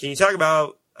 Can you talk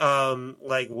about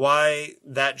why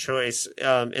that choice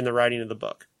in the writing of the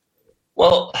book?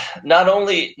 Well, not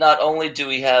only do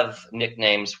we have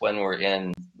nicknames when we're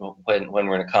in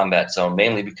a combat zone,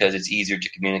 mainly because it's easier to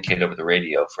communicate over the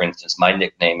radio. For instance, my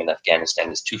nickname in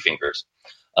Afghanistan is Two Fingers.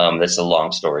 That's a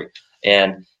long story,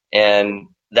 and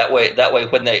that way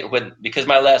because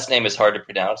my last name is hard to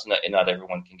pronounce, and not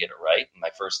everyone can get it right. My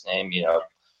first name,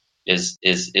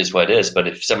 is what it is. But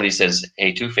if somebody says,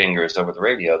 "Hey, Two Fingers," over the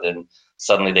radio, then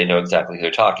suddenly they know exactly who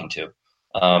they're talking to.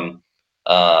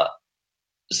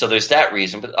 So there's that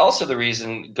reason, but also the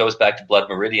reason goes back to Blood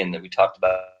Meridian that we talked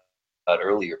about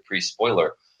earlier,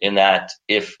 pre-spoiler, in that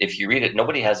if you read it,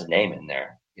 nobody has a name in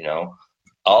there.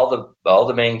 All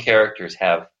the main characters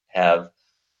have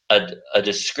a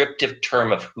descriptive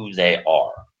term of who they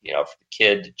are. From the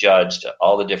kid to judge to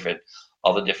all the different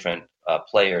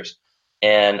players,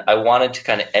 and I wanted to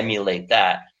kind of emulate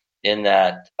that in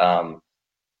that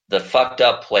the fucked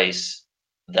up place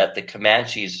that the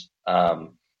Comanches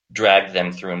dragged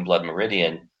them through in Blood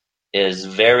Meridian is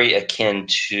very akin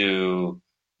to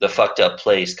the fucked up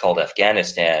place called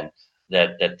Afghanistan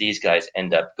that these guys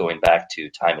end up going back to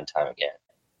time and time again.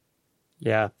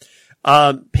 Yeah.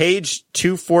 Page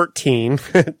 214.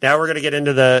 Now we're going to get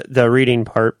into the reading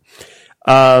part.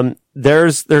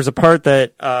 There's a part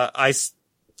that I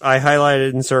highlighted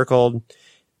and circled,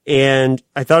 and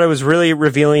I thought it was really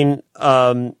revealing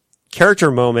character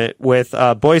moment with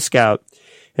Boy Scout.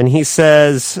 And he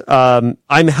says, I'm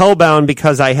hellbound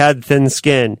because I had thin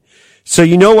skin. So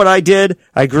you know what I did?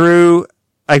 I grew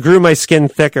my skin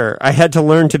thicker. I had to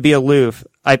learn to be aloof.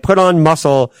 I put on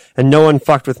muscle and no one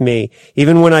fucked with me,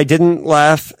 even when I didn't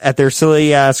laugh at their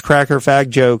silly ass cracker fag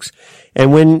jokes.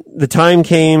 And when the time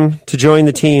came to join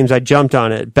the teams, I jumped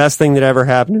on it. Best thing that ever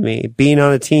happened to me. Being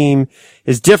on a team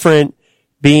is different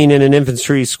being in an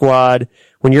infantry squad.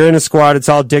 When you're in a squad, it's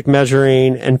all dick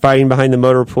measuring and fighting behind the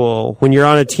motor pool. When you're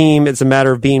on a team, it's a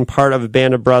matter of being part of a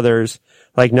band of brothers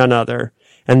like none other.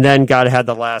 And then God had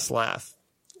the last laugh.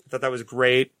 I thought that was a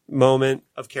great moment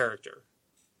of character.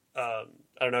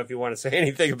 I don't know if you want to say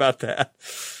anything about that.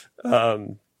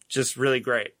 Just really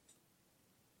great.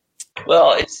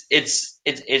 Well,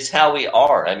 it's how we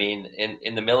are. I mean,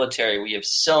 in the military, we have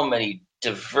so many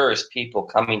diverse people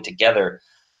coming together,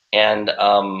 and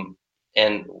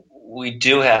we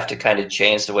do have to kind of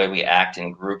change the way we act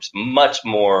in groups much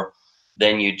more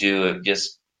than you do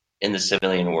just in the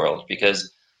civilian world, because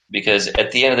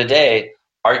at the end of the day,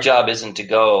 our job isn't to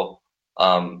go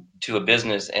to a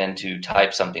business and to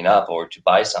type something up or to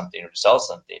buy something or to sell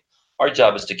something. Our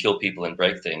job is to kill people and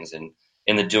break things, and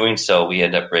in the doing so, we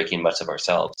end up breaking much of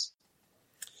ourselves.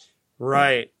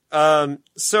 Right.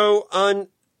 So on,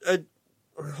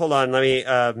 hold on, let me,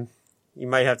 you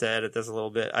might have to edit this a little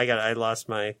bit. I lost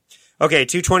my, okay,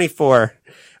 224.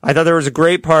 I thought there was a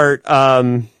great part,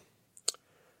 and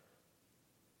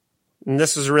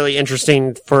this was a really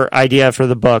interesting idea for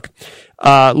the book.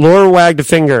 Laura wagged a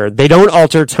finger. They don't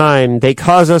alter time. They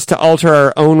cause us to alter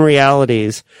our own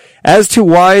realities. As to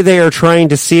why they are trying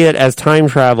to see it as time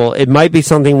travel, it might be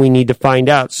something we need to find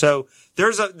out. So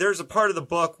there's a part of the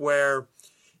book where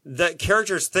the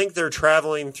characters think they're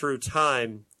traveling through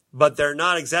time, but they're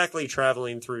not exactly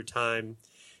traveling through time.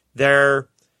 They're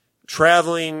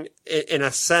traveling, in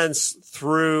a sense,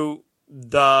 through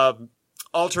the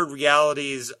altered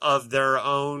realities of their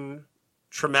own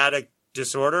traumatic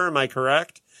disorder. Am I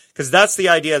correct? Because that's the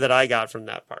idea that I got from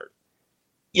that part.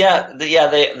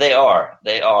 They are,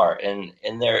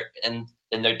 and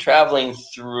they're traveling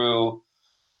through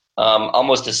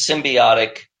almost a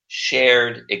symbiotic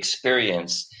shared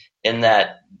experience in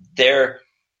that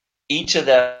each of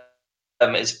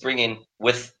them is bringing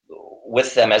with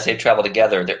them as they travel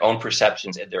together their own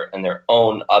perceptions and their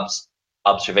own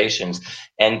observations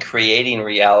and creating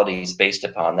realities based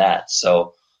upon that.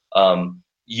 So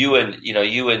you and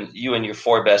your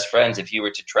four best friends, if you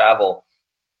were to travel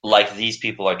like these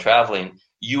people are traveling,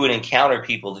 you would encounter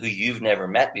people who you've never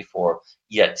met before,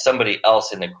 yet somebody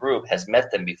else in the group has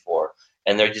met them before,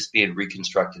 and they're just being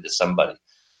reconstructed as somebody.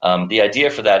 The idea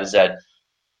for that is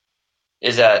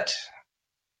that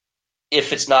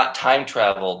if it's not time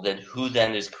travel, then who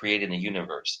then is creating the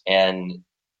universe? And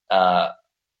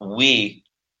we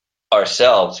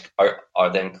ourselves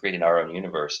are then creating our own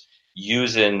universe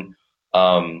using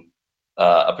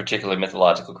a particular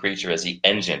mythological creature as the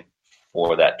engine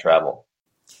for that travel.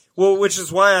 Well, which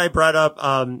is why I brought up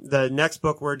the next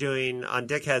book we're doing on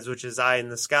Dickheads, which is Eye in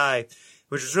the Sky,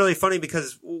 which is really funny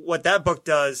because what that book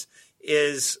does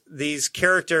is these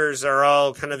characters are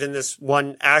all kind of in this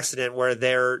one accident where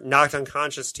they're knocked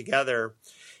unconscious together,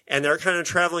 and they're kind of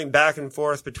traveling back and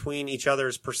forth between each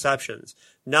other's perceptions,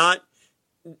 not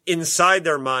inside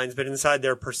their minds, but inside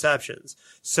their perceptions.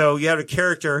 So you have a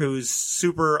character who's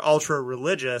super ultra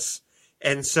religious,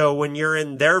 and so when you're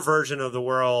in their version of the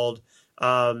world,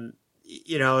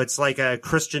 it's like a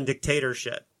Christian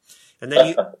dictatorship. And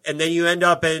then you end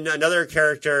up in another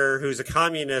character who's a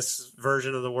communist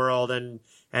version of the world, and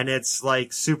it's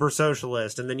like super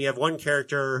socialist. And then you have one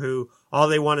character who all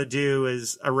they want to do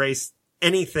is erase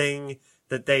anything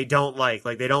that they don't like.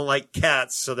 Like they don't like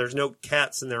cats, so there's no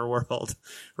cats in their world,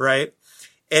 right?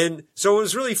 And so what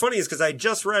was really funny is because I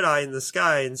just read Eye in the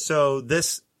Sky, and so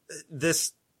this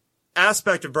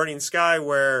aspect of Burning Sky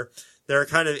where they're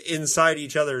kind of inside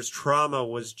each other's trauma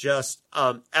was just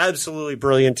absolutely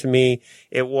brilliant to me.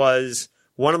 It was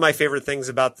one of my favorite things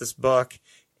about this book.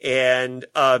 And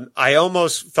I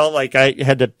almost felt like I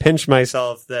had to pinch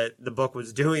myself that the book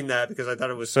was doing that because I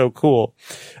thought it was so cool.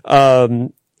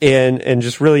 And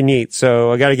just really neat.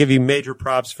 So I got to give you major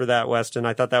props for that, Weston.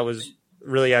 I thought that was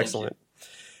really excellent.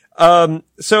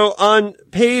 So on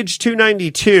page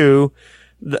 292,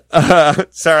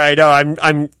 sorry, I know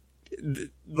I'm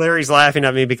Larry's laughing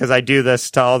at me because I do this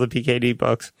to all the PKD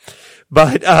books.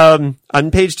 But on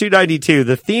page 292,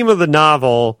 the theme of the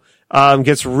novel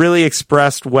gets really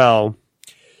expressed well.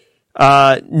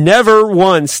 Never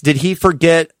once did he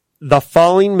forget the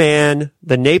falling man,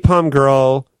 the napalm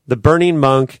girl, the burning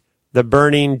monk, the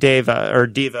burning Deva, or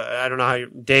Diva. I don't know how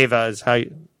Deva is how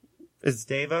you, is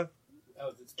Deva?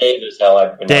 Deva is how I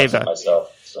pronounce it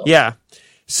myself. So. Yeah.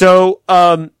 So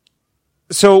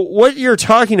what you're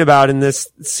talking about in this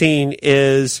scene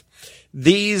is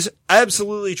these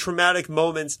absolutely traumatic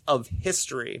moments of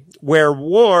history where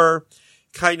war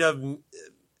kind of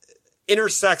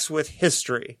intersects with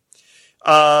history.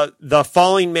 The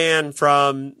falling man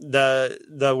from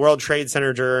the World Trade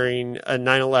Center during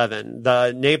 9/11,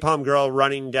 the napalm girl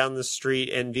running down the street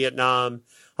in Vietnam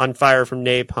on fire from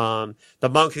napalm, the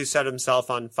monk who set himself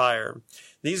on fire.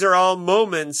 These are all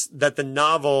moments that the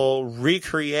novel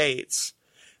recreates,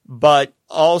 but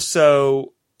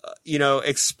also,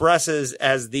 expresses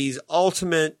as these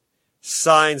ultimate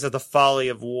signs of the folly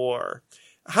of war.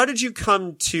 How did you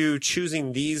come to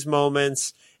choosing these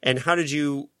moments, and how did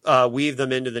you weave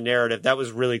them into the narrative? That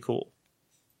was really cool.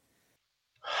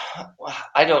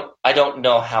 I don't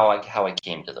know how I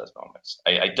came to those moments.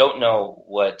 I don't know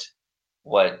what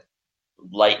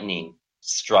lightning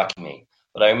struck me,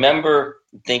 but I remember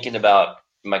thinking about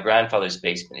my grandfather's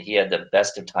basement. He had the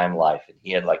best of time life, and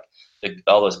he had like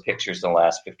all those pictures in the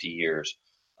last 50 years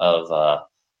of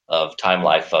time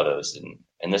life photos,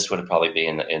 and this would probably be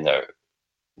in the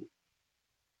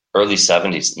early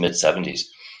 70s, mid 70s,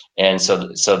 and so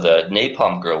the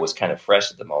napalm girl was kind of fresh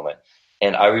at the moment,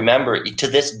 and I remember to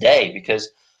this day because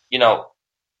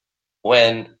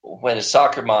when a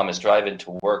soccer mom is driving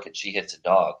to work and she hits a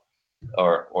dog,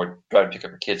 or driving to pick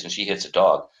up her kids and she hits a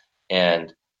dog,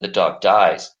 and the dog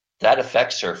dies, that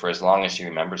affects her for as long as she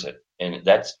remembers it. And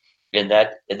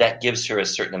that gives her a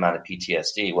certain amount of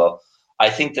PTSD. Well, I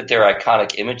think that there are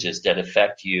iconic images that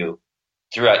affect you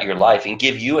throughout your life and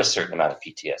give you a certain amount of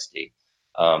PTSD.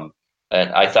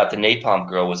 And I thought the napalm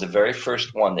girl was the very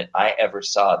first one that I ever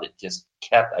saw that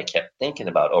I kept thinking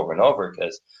about over and over,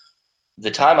 because the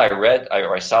time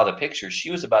I saw the picture, she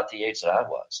was about the age that I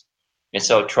was. And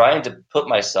so trying to put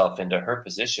myself into her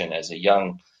position as a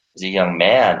young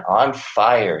man on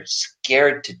fire,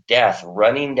 scared to death,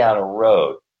 running down a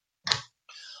road,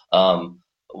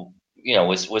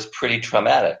 was pretty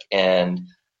traumatic. And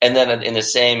then in the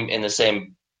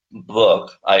same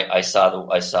book, I saw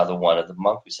the one of the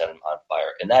monk who set him on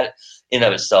fire, and that in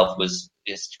of itself is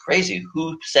crazy.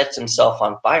 Who sets himself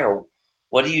on fire?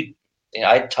 What do you?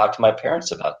 I talked to my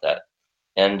parents about that,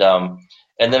 and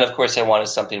then of course I wanted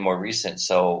something more recent,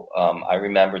 so I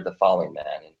remembered The Falling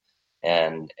Man,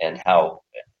 and how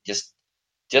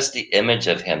just the image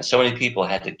of him. So many people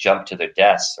had to jump to their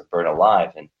deaths or burn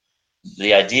alive, and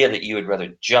the idea that you would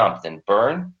rather jump than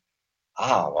burn.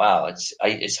 Oh wow,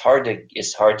 it's hard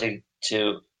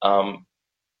to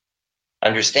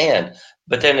understand.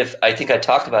 But then, if I think I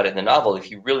talked about it in the novel, if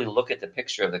you really look at the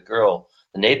picture of the girl,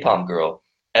 the napalm girl,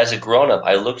 as a grown up,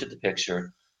 I looked at the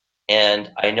picture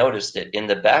and I noticed that in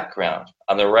the background,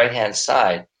 on the right hand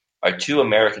side, are two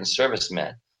American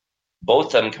servicemen.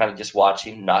 Both of them kind of just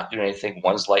watching, not doing anything.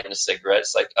 One's lighting a cigarette.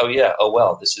 It's like, oh yeah, oh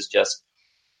well, this is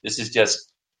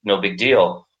just no big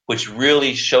deal, which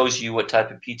really shows you what type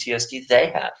of PTSD they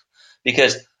have.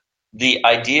 Because the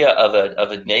idea of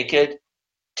a naked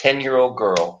 10-year-old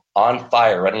girl on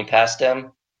fire running past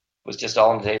them was just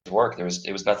all in the day's work. It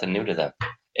was nothing new to them.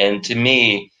 And to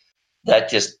me,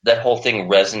 that whole thing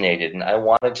resonated, and I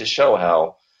wanted to show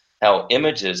how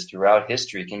images throughout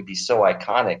history can be so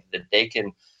iconic that they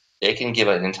can give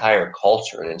an entire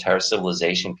culture, an entire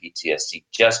civilization PTSD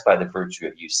just by the virtue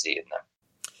of you seeing them.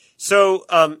 So,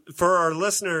 for our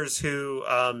listeners who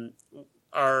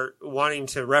are wanting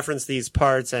to reference these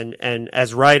parts, and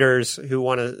as writers who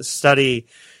want to study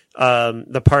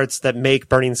the parts that make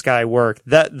Burning Sky work,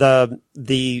 that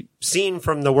the scene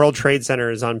from the World Trade Center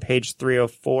is on page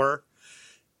 304,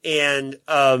 and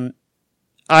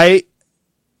I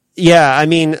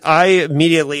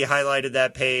immediately highlighted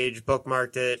that page,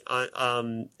 bookmarked it,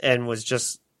 and was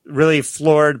just really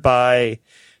floored by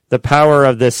the power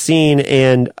of this scene.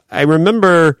 And I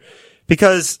remember,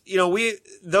 because,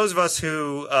 those of us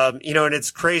who, and it's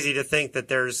crazy to think that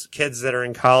there's kids that are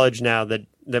in college now that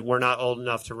were not old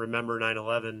enough to remember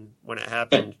 9/11 when it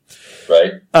happened.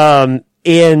 Right.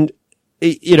 And,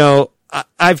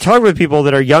 I've talked with people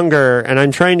that are younger, and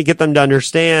I'm trying to get them to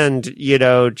understand,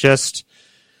 just,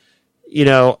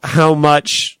 how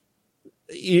much,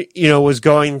 was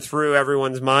going through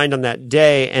everyone's mind on that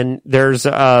day. And there's,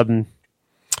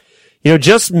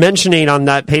 just mentioning on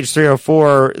that page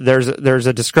 304, there's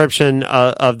a description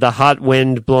of the hot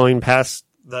wind blowing past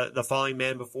the falling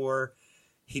man before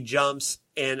he jumps.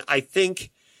 And I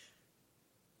think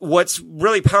what's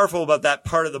really powerful about that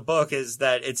part of the book is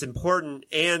that it's important,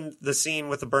 and the scene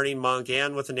with the burning monk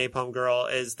and with the napalm girl,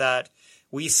 is that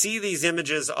we see these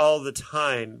images all the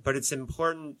time, but it's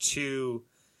important to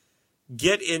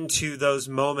get into those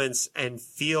moments and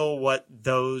feel what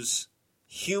those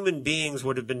human beings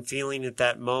would have been feeling at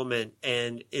that moment.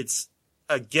 And it's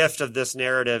a gift of this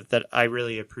narrative that I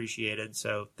really appreciated.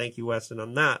 So thank you, Weston,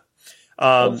 on that.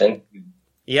 Well, thank you.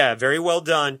 Yeah, very well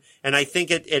done. And I think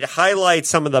it highlights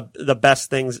some of the best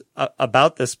things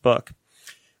about this book.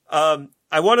 I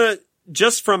want to,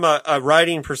 just from a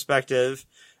writing perspective,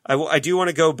 I do want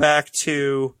to go back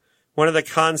to one of the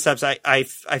concepts I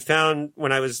found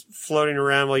when I was floating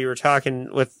around while you were talking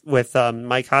with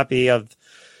my copy of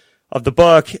the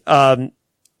book.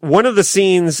 One of the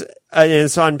scenes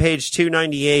is on page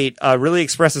 298, really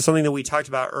expresses something that we talked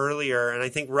about earlier. And I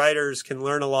think writers can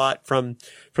learn a lot from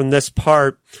this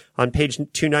part on page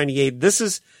 298. This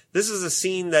is a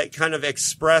scene that kind of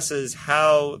expresses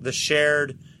how the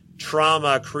shared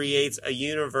trauma creates a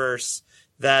universe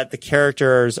that the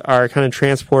characters are kind of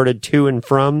transported to and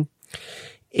from.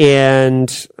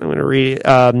 And I'm going to read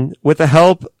it. With the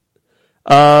help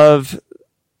of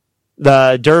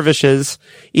the dervishes,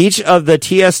 each of the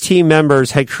TST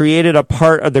members had created a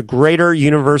part of the greater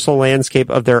universal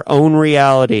landscape of their own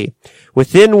reality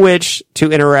within which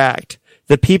to interact.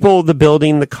 The people, the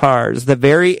building, the cars, the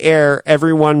very air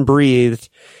everyone breathed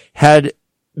had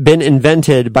been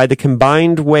invented by the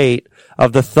combined weight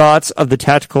of the thoughts of the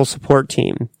tactical support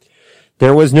team.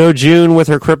 There was no June with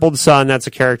her crippled son. That's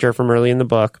a character from early in the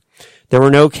book. There were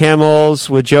no camels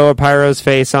with Joe Apiro's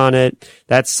face on it.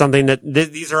 That's something that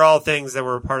these are all things that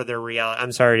were part of their reality.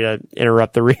 I'm sorry to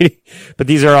interrupt the reading, but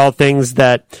these are all things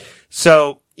that,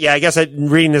 so yeah, I guess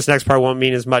reading this next part won't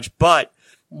mean as much, but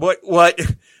what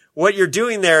you're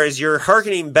doing there is you're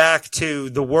hearkening back to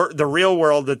the real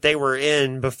world that they were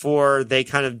in before they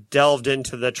kind of delved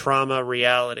into the trauma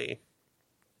reality.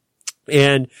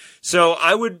 And so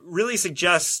I would really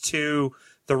suggest to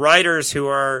the writers who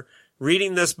are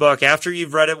reading this book after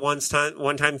you've read it one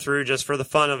time through just for the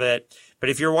fun of it. But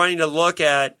if you're wanting to look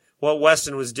at what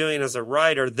Weston was doing as a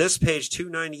writer, this page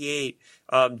 298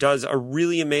 does a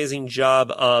really amazing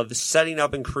job of setting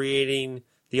up and creating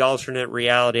the alternate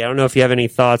reality. I don't know if you have any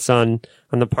thoughts on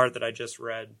the part that I just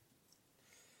read.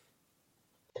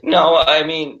 No, I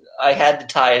mean, I had to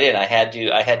tie it in. I had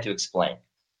to explain,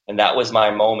 and that was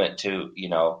my moment to,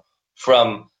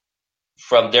 from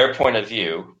their point of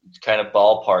view, kind of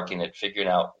ballparking it, figuring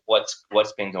out what's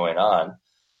been going on.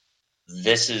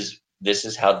 This is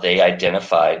how they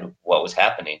identified what was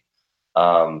happening,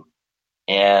 and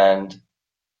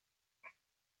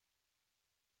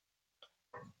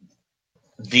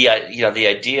the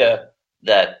idea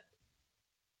that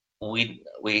we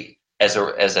as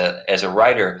a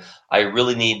writer, I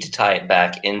really need to tie it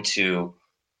back into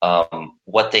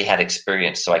what they had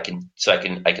experienced, so I can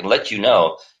let you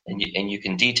know, and you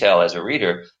can detail as a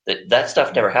reader that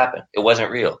stuff never happened. It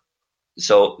wasn't real.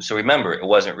 So remember, it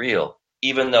wasn't real,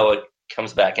 even though it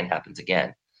comes back and happens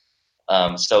again.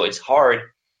 So it's hard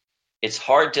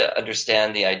to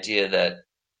understand the idea that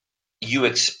you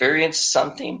experienced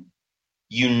something,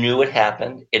 you knew it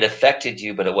happened, it affected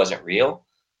you, but it wasn't real.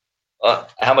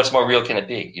 How much more real can it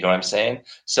be? You know what I'm saying?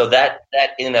 So that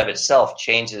in and of itself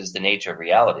changes the nature of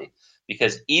reality,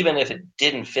 because even if it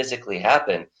didn't physically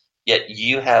happen, yet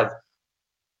you have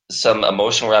some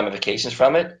emotional ramifications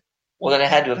from it, well, then it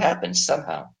had to have happened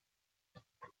somehow.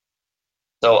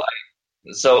 So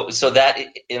that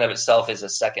in and of itself is a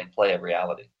second play of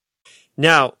reality.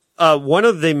 Now, one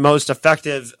of the most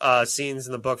effective scenes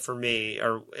in the book for me,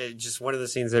 or just one of the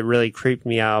scenes that really creeped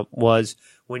me out, was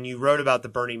when you wrote about the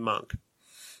burning monk.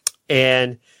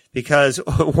 And because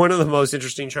one of the most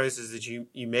interesting choices that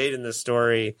you made in this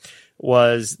story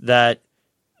was that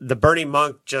the burning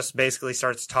monk just basically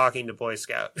starts talking to Boy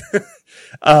Scout.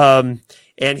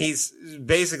 And he's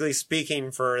basically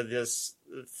speaking for the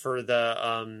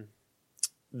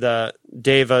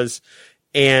Devas,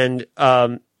 and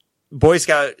Boy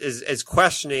Scout is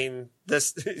questioning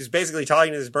this. He's basically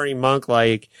talking to this burning monk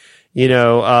like,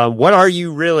 what are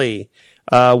you really?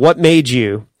 What made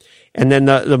you? And then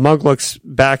the monk looks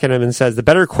back at him and says, the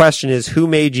better question is, who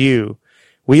made you?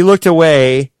 We looked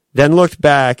away, then looked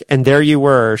back, and there you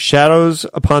were, shadows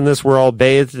upon this world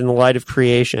bathed in the light of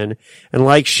creation. And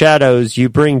like shadows, you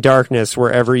bring darkness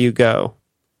wherever you go.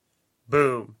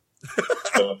 Boom.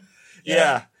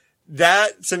 Yeah.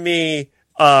 That to me,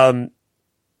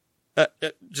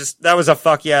 just, that was a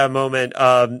fuck yeah moment.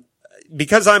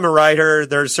 Because I'm a writer,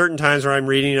 there are certain times where I'm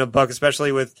reading a book,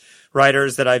 especially with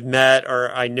writers that I've met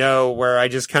or I know, where I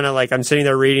just kind of like, I'm sitting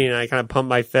there reading and I kind of pump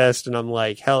my fist and I'm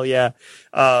like, hell yeah.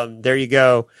 There you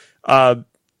go.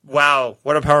 Wow.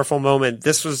 What a powerful moment.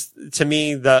 This was to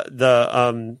me,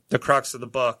 the crux of the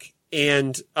book.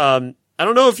 And, I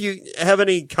don't know if you have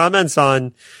any comments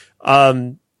on,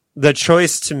 the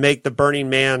choice to make the Burning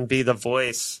Man be the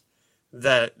voice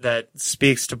that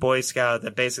speaks to Boy Scout,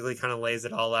 that basically kind of lays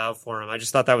it all out for him. I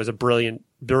just thought that was a brilliant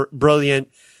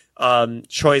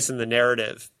choice in the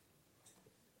narrative.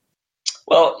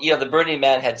 Well, the Burning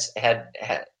Man had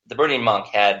the Burning Monk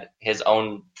had his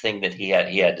own thing that he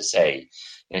had to say.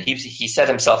 He set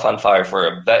himself on fire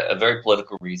for a very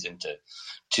political reason,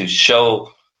 to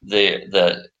show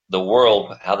the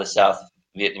world how the South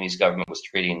Vietnamese government was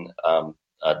treating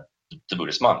the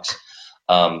Buddhist monks.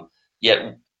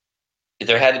 Yet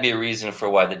there had to be a reason for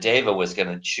why the Deva was going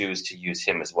to choose to use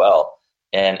him as well.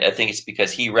 And I think it's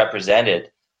because he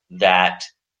represented that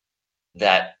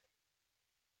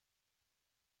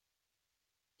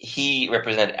he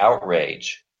represented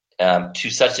outrage to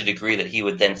such a degree that he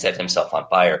would then set himself on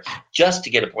fire just to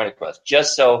get a point across,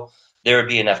 just so there would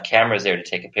be enough cameras there to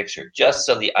take a picture, just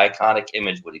so the iconic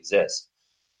image would exist.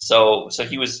 So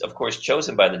he was, of course,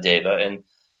 chosen by the Deva,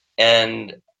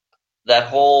 and that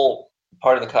whole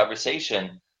part of the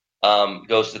conversation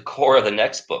goes to the core of the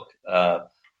next book.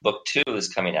 Book 2 is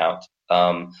coming out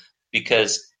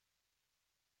because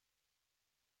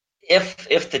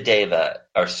if the Deva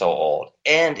are so old,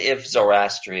 and if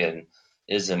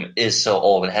Zoroastrianism is so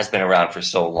old and has been around for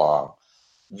so long,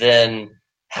 then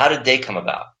how did they come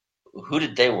about? Who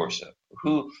did they worship?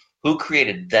 Who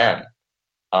created them?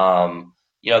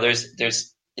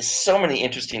 There's so many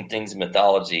interesting things in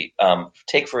mythology.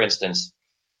 Take, for instance,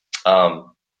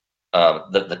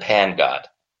 the Pan God,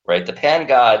 right? The Pan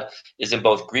God is in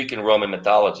both Greek and Roman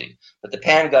mythology, but the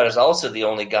Pan God is also the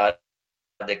only god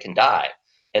that can die.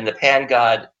 And the Pan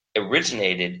God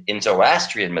originated in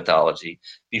Zoroastrian mythology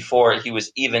before he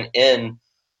was even in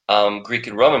Greek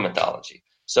and Roman mythology.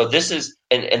 So this is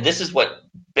what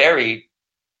Barry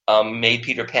made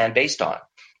Peter Pan based on.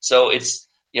 So it's,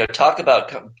 talk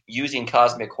about using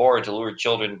cosmic horror to lure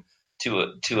children to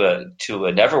a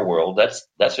neverworld.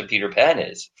 That's what Peter Pan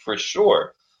is, for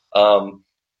sure.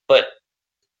 But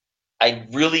I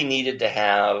really needed to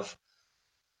have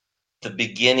the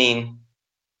beginning,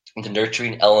 the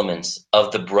nurturing elements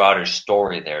of the broader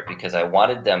story there, because I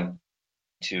wanted them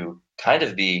to kind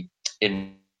of be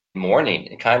in mourning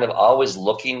and kind of always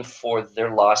looking for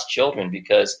their lost children.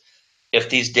 Because if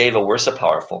these Deva were so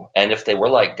powerful and if they were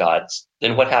like gods,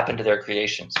 then what happened to their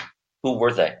creations? Who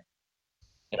were they?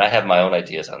 And I have my own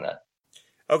ideas on that.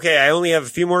 Okay, I only have a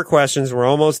few more questions. We're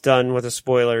almost done with the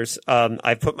spoilers.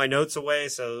 I put my notes away,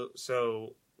 so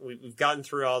we've gotten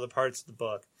through all the parts of the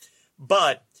book.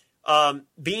 But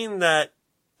being that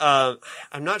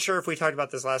I'm not sure if we talked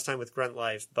about this last time with Grunt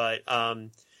Life, but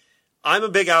I'm a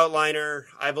big outliner.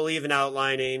 I believe in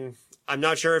outlining. I'm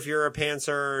not sure if you're a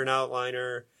pantser or an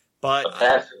outliner, but a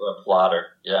pantser or a plotter,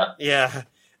 yeah. Yeah.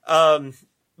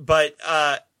 But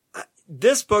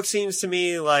this book seems to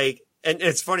me like, and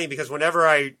it's funny because whenever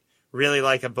I really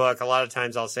like a book, a lot of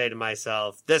times I'll say to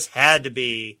myself, this had to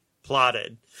be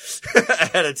plotted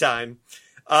ahead of time.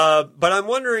 But I'm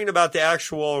wondering about the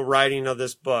actual writing of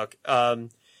this book.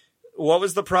 What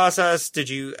was the process? Did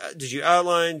you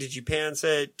outline? Did you pants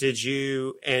it?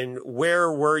 And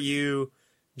where were you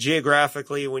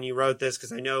geographically when you wrote this?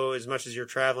 Because I know as much as you're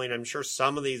traveling, I'm sure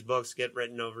some of these books get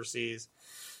written overseas.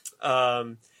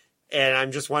 And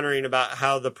I'm just wondering about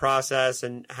how the process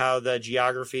and how the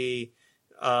geography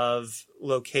of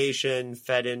location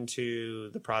fed into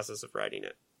the process of writing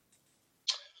it.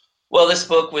 Well, this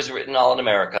book was written all in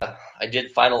America. I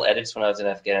did final edits when I was in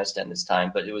Afghanistan this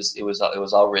time, but it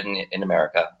was all written in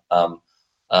America.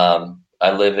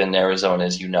 I live in Arizona,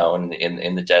 as you know,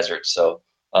 in the desert, so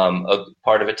a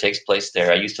part of it takes place there.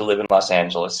 I used to live in Los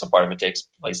Angeles, so part of it takes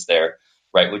place there,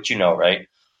 right? Which you know, right?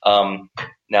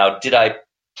 Now, did I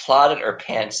plot it or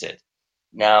pants it?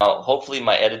 Now, hopefully,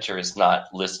 my editor is not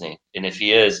listening, and if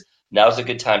he is, now's a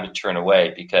good time to turn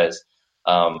away because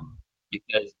I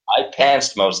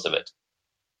pantsed most of it.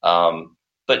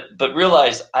 But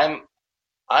realize I'm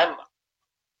on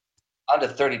to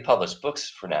 30 published books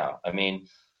for now. I mean,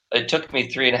 it took me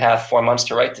 3.5, 4 months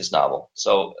to write this novel.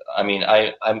 So I mean,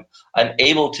 I'm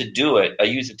able to do it. I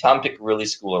use the Tom Piccirilli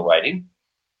School of Writing.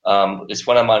 It's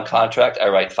when I'm on contract, I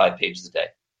write 5 pages a day.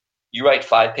 You write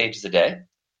 5 pages a day.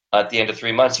 At the end of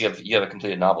 3 months, you have a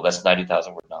completed novel. That's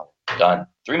 90,000 word novel done.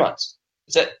 3 months.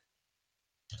 That's it.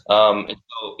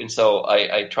 And so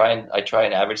I try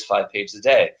and average 5 pages a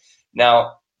day.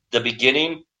 Now the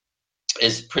beginning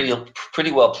is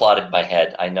pretty well plotted by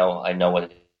head. I know what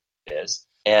it is,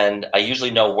 and I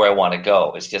usually know where I want to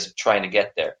go. It's just trying to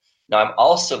get there. Now I'm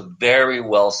also very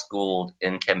well schooled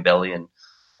in Campbellian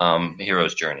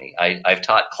hero's journey. I've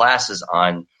taught classes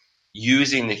on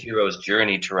using the hero's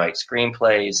journey to write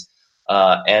screenplays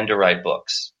and to write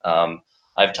books.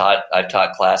 I've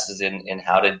taught classes in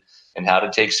how to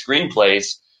take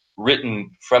screenplays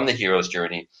written from the hero's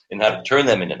journey and how to turn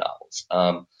them into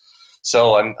novels.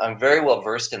 So I'm very well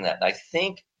versed in that. And I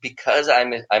think because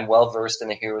I'm well versed in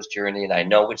the hero's journey and I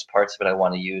know which parts of it I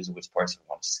want to use and which parts I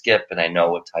want to skip, and I know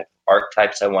what type of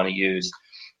archetypes I want to use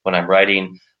when I'm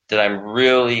writing, that I'm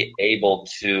really able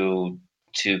to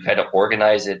kind of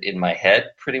organize it in my head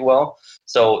pretty well.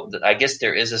 So I guess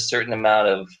there is a certain amount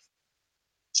of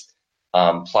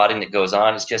plotting that goes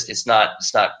on. It's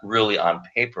not really on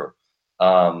paper.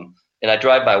 And I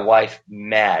drive my wife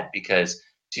mad because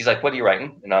she's like, "What are you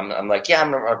writing?" And I'm like, "Yeah,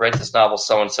 I'm gonna write this novel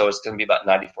so and so. It's going to be about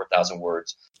 94,000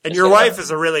 words." And your wife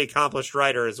is a really accomplished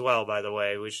writer as well, by the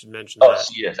way. We should mention that. Oh,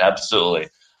 she is, absolutely.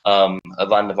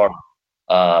 Ivan Navarro.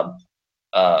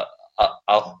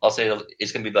 I'll say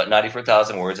it's going to be about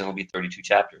 94,000 words, and it'll be 32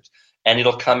 chapters, and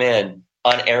it'll come in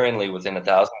unerringly within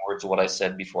 1,000 words of what I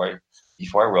said before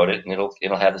I wrote it, and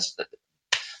it'll have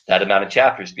that amount of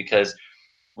chapters, because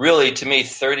really, to me,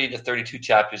 30 to 32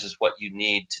 chapters is what you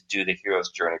need to do the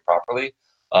hero's journey properly.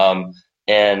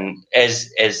 And as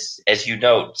you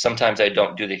note, sometimes I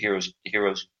don't do the hero's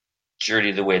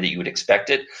journey the way that you would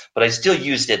expect it, but I still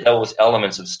used those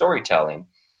elements of storytelling,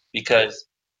 because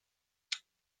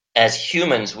as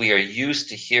humans, we are used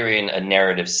to hearing a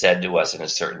narrative said to us in a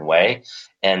certain way,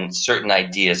 and certain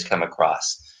ideas come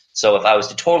across. So if I was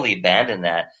to totally abandon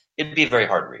that, it'd be a very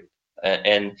hard read.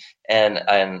 And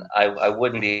I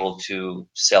wouldn't be able to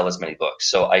sell as many books.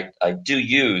 So I do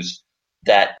use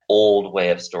that old way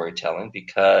of storytelling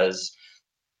because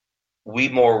we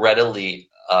more readily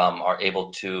are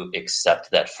able to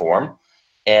accept that form.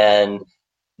 And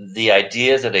the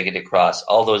ideas that I get across,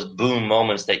 all those boom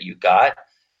moments that you got,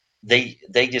 they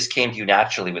just came to you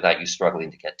naturally without you struggling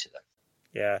to get to them.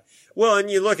 Yeah. Well, and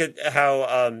you look at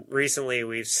how recently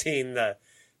we've seen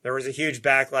there was a huge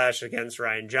backlash against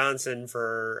Rian Johnson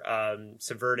for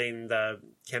subverting the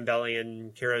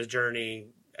Campbellian hero's journey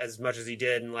as much as he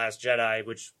did in Last Jedi,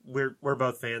 which we're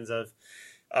both fans of.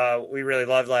 we really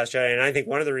loved Last Jedi. And I think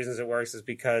one of the reasons it works is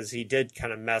because he did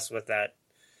kind of mess with that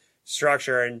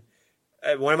structure. And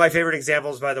one of my favorite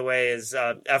examples, by the way, is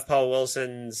F. Paul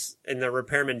Wilson's, in the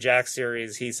Repairman Jack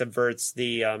series, he subverts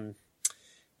the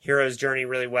hero's journey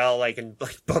really well, like in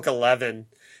book 11,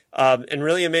 in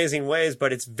really amazing ways,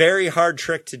 but it's very hard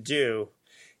trick to do.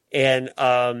 And,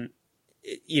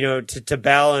 to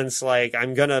balance, like,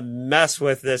 I'm going to mess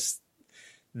with this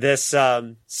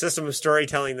system of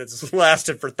storytelling that's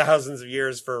lasted for thousands of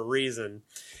years for a reason.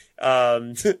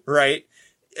 Right.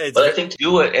 But I think to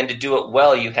do it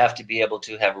well, you have to be able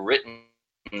to have written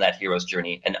that hero's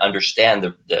journey and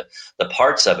understand the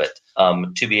parts of it,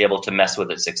 to be able to mess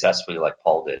with it successfully like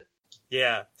Paul did.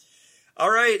 Yeah. All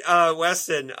right,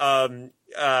 Weston. I'm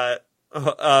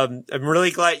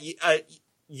really glad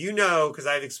because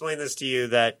I've explained this to you,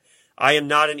 that I am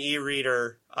not an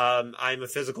e-reader. I'm a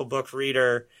physical book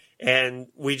reader, and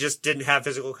we just didn't have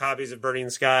physical copies of Burning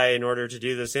Sky in order to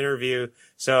do this interview.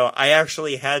 So I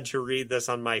actually had to read this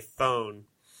on my phone.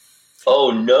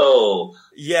 Oh, no.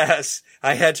 Yes,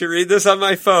 I had to read this on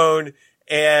my phone,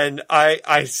 and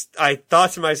I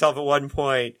thought to myself at one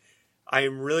point, I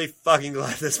am really fucking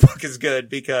glad this book is good,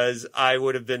 because I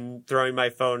would have been throwing my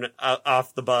phone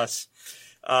off the bus.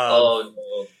 Oh,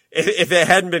 no. If it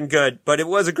hadn't been good. But it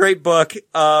was a great book.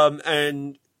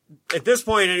 And at this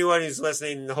point, anyone who's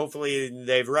listening, hopefully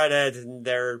they've read it, and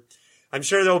I'm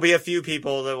sure there'll be a few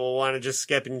people that will want to just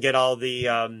skip and get all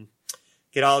the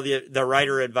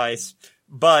writer advice.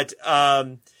 But,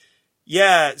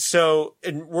 yeah, so,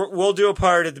 and we'll do a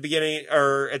part at the beginning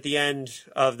or at the end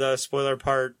of the spoiler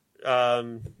part.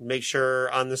 Make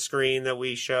sure on the screen that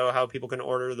we show how people can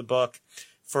order the book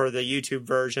for the YouTube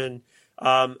version.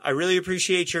 I really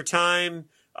appreciate your time.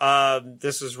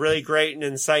 This was really great and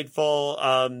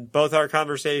insightful. Both our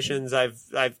conversations,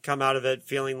 I've come out of it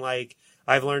feeling like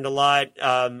I've learned a lot.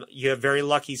 You have very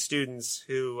lucky students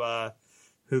who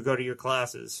go to your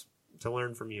classes to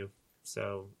learn from you.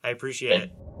 So I appreciate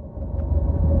it.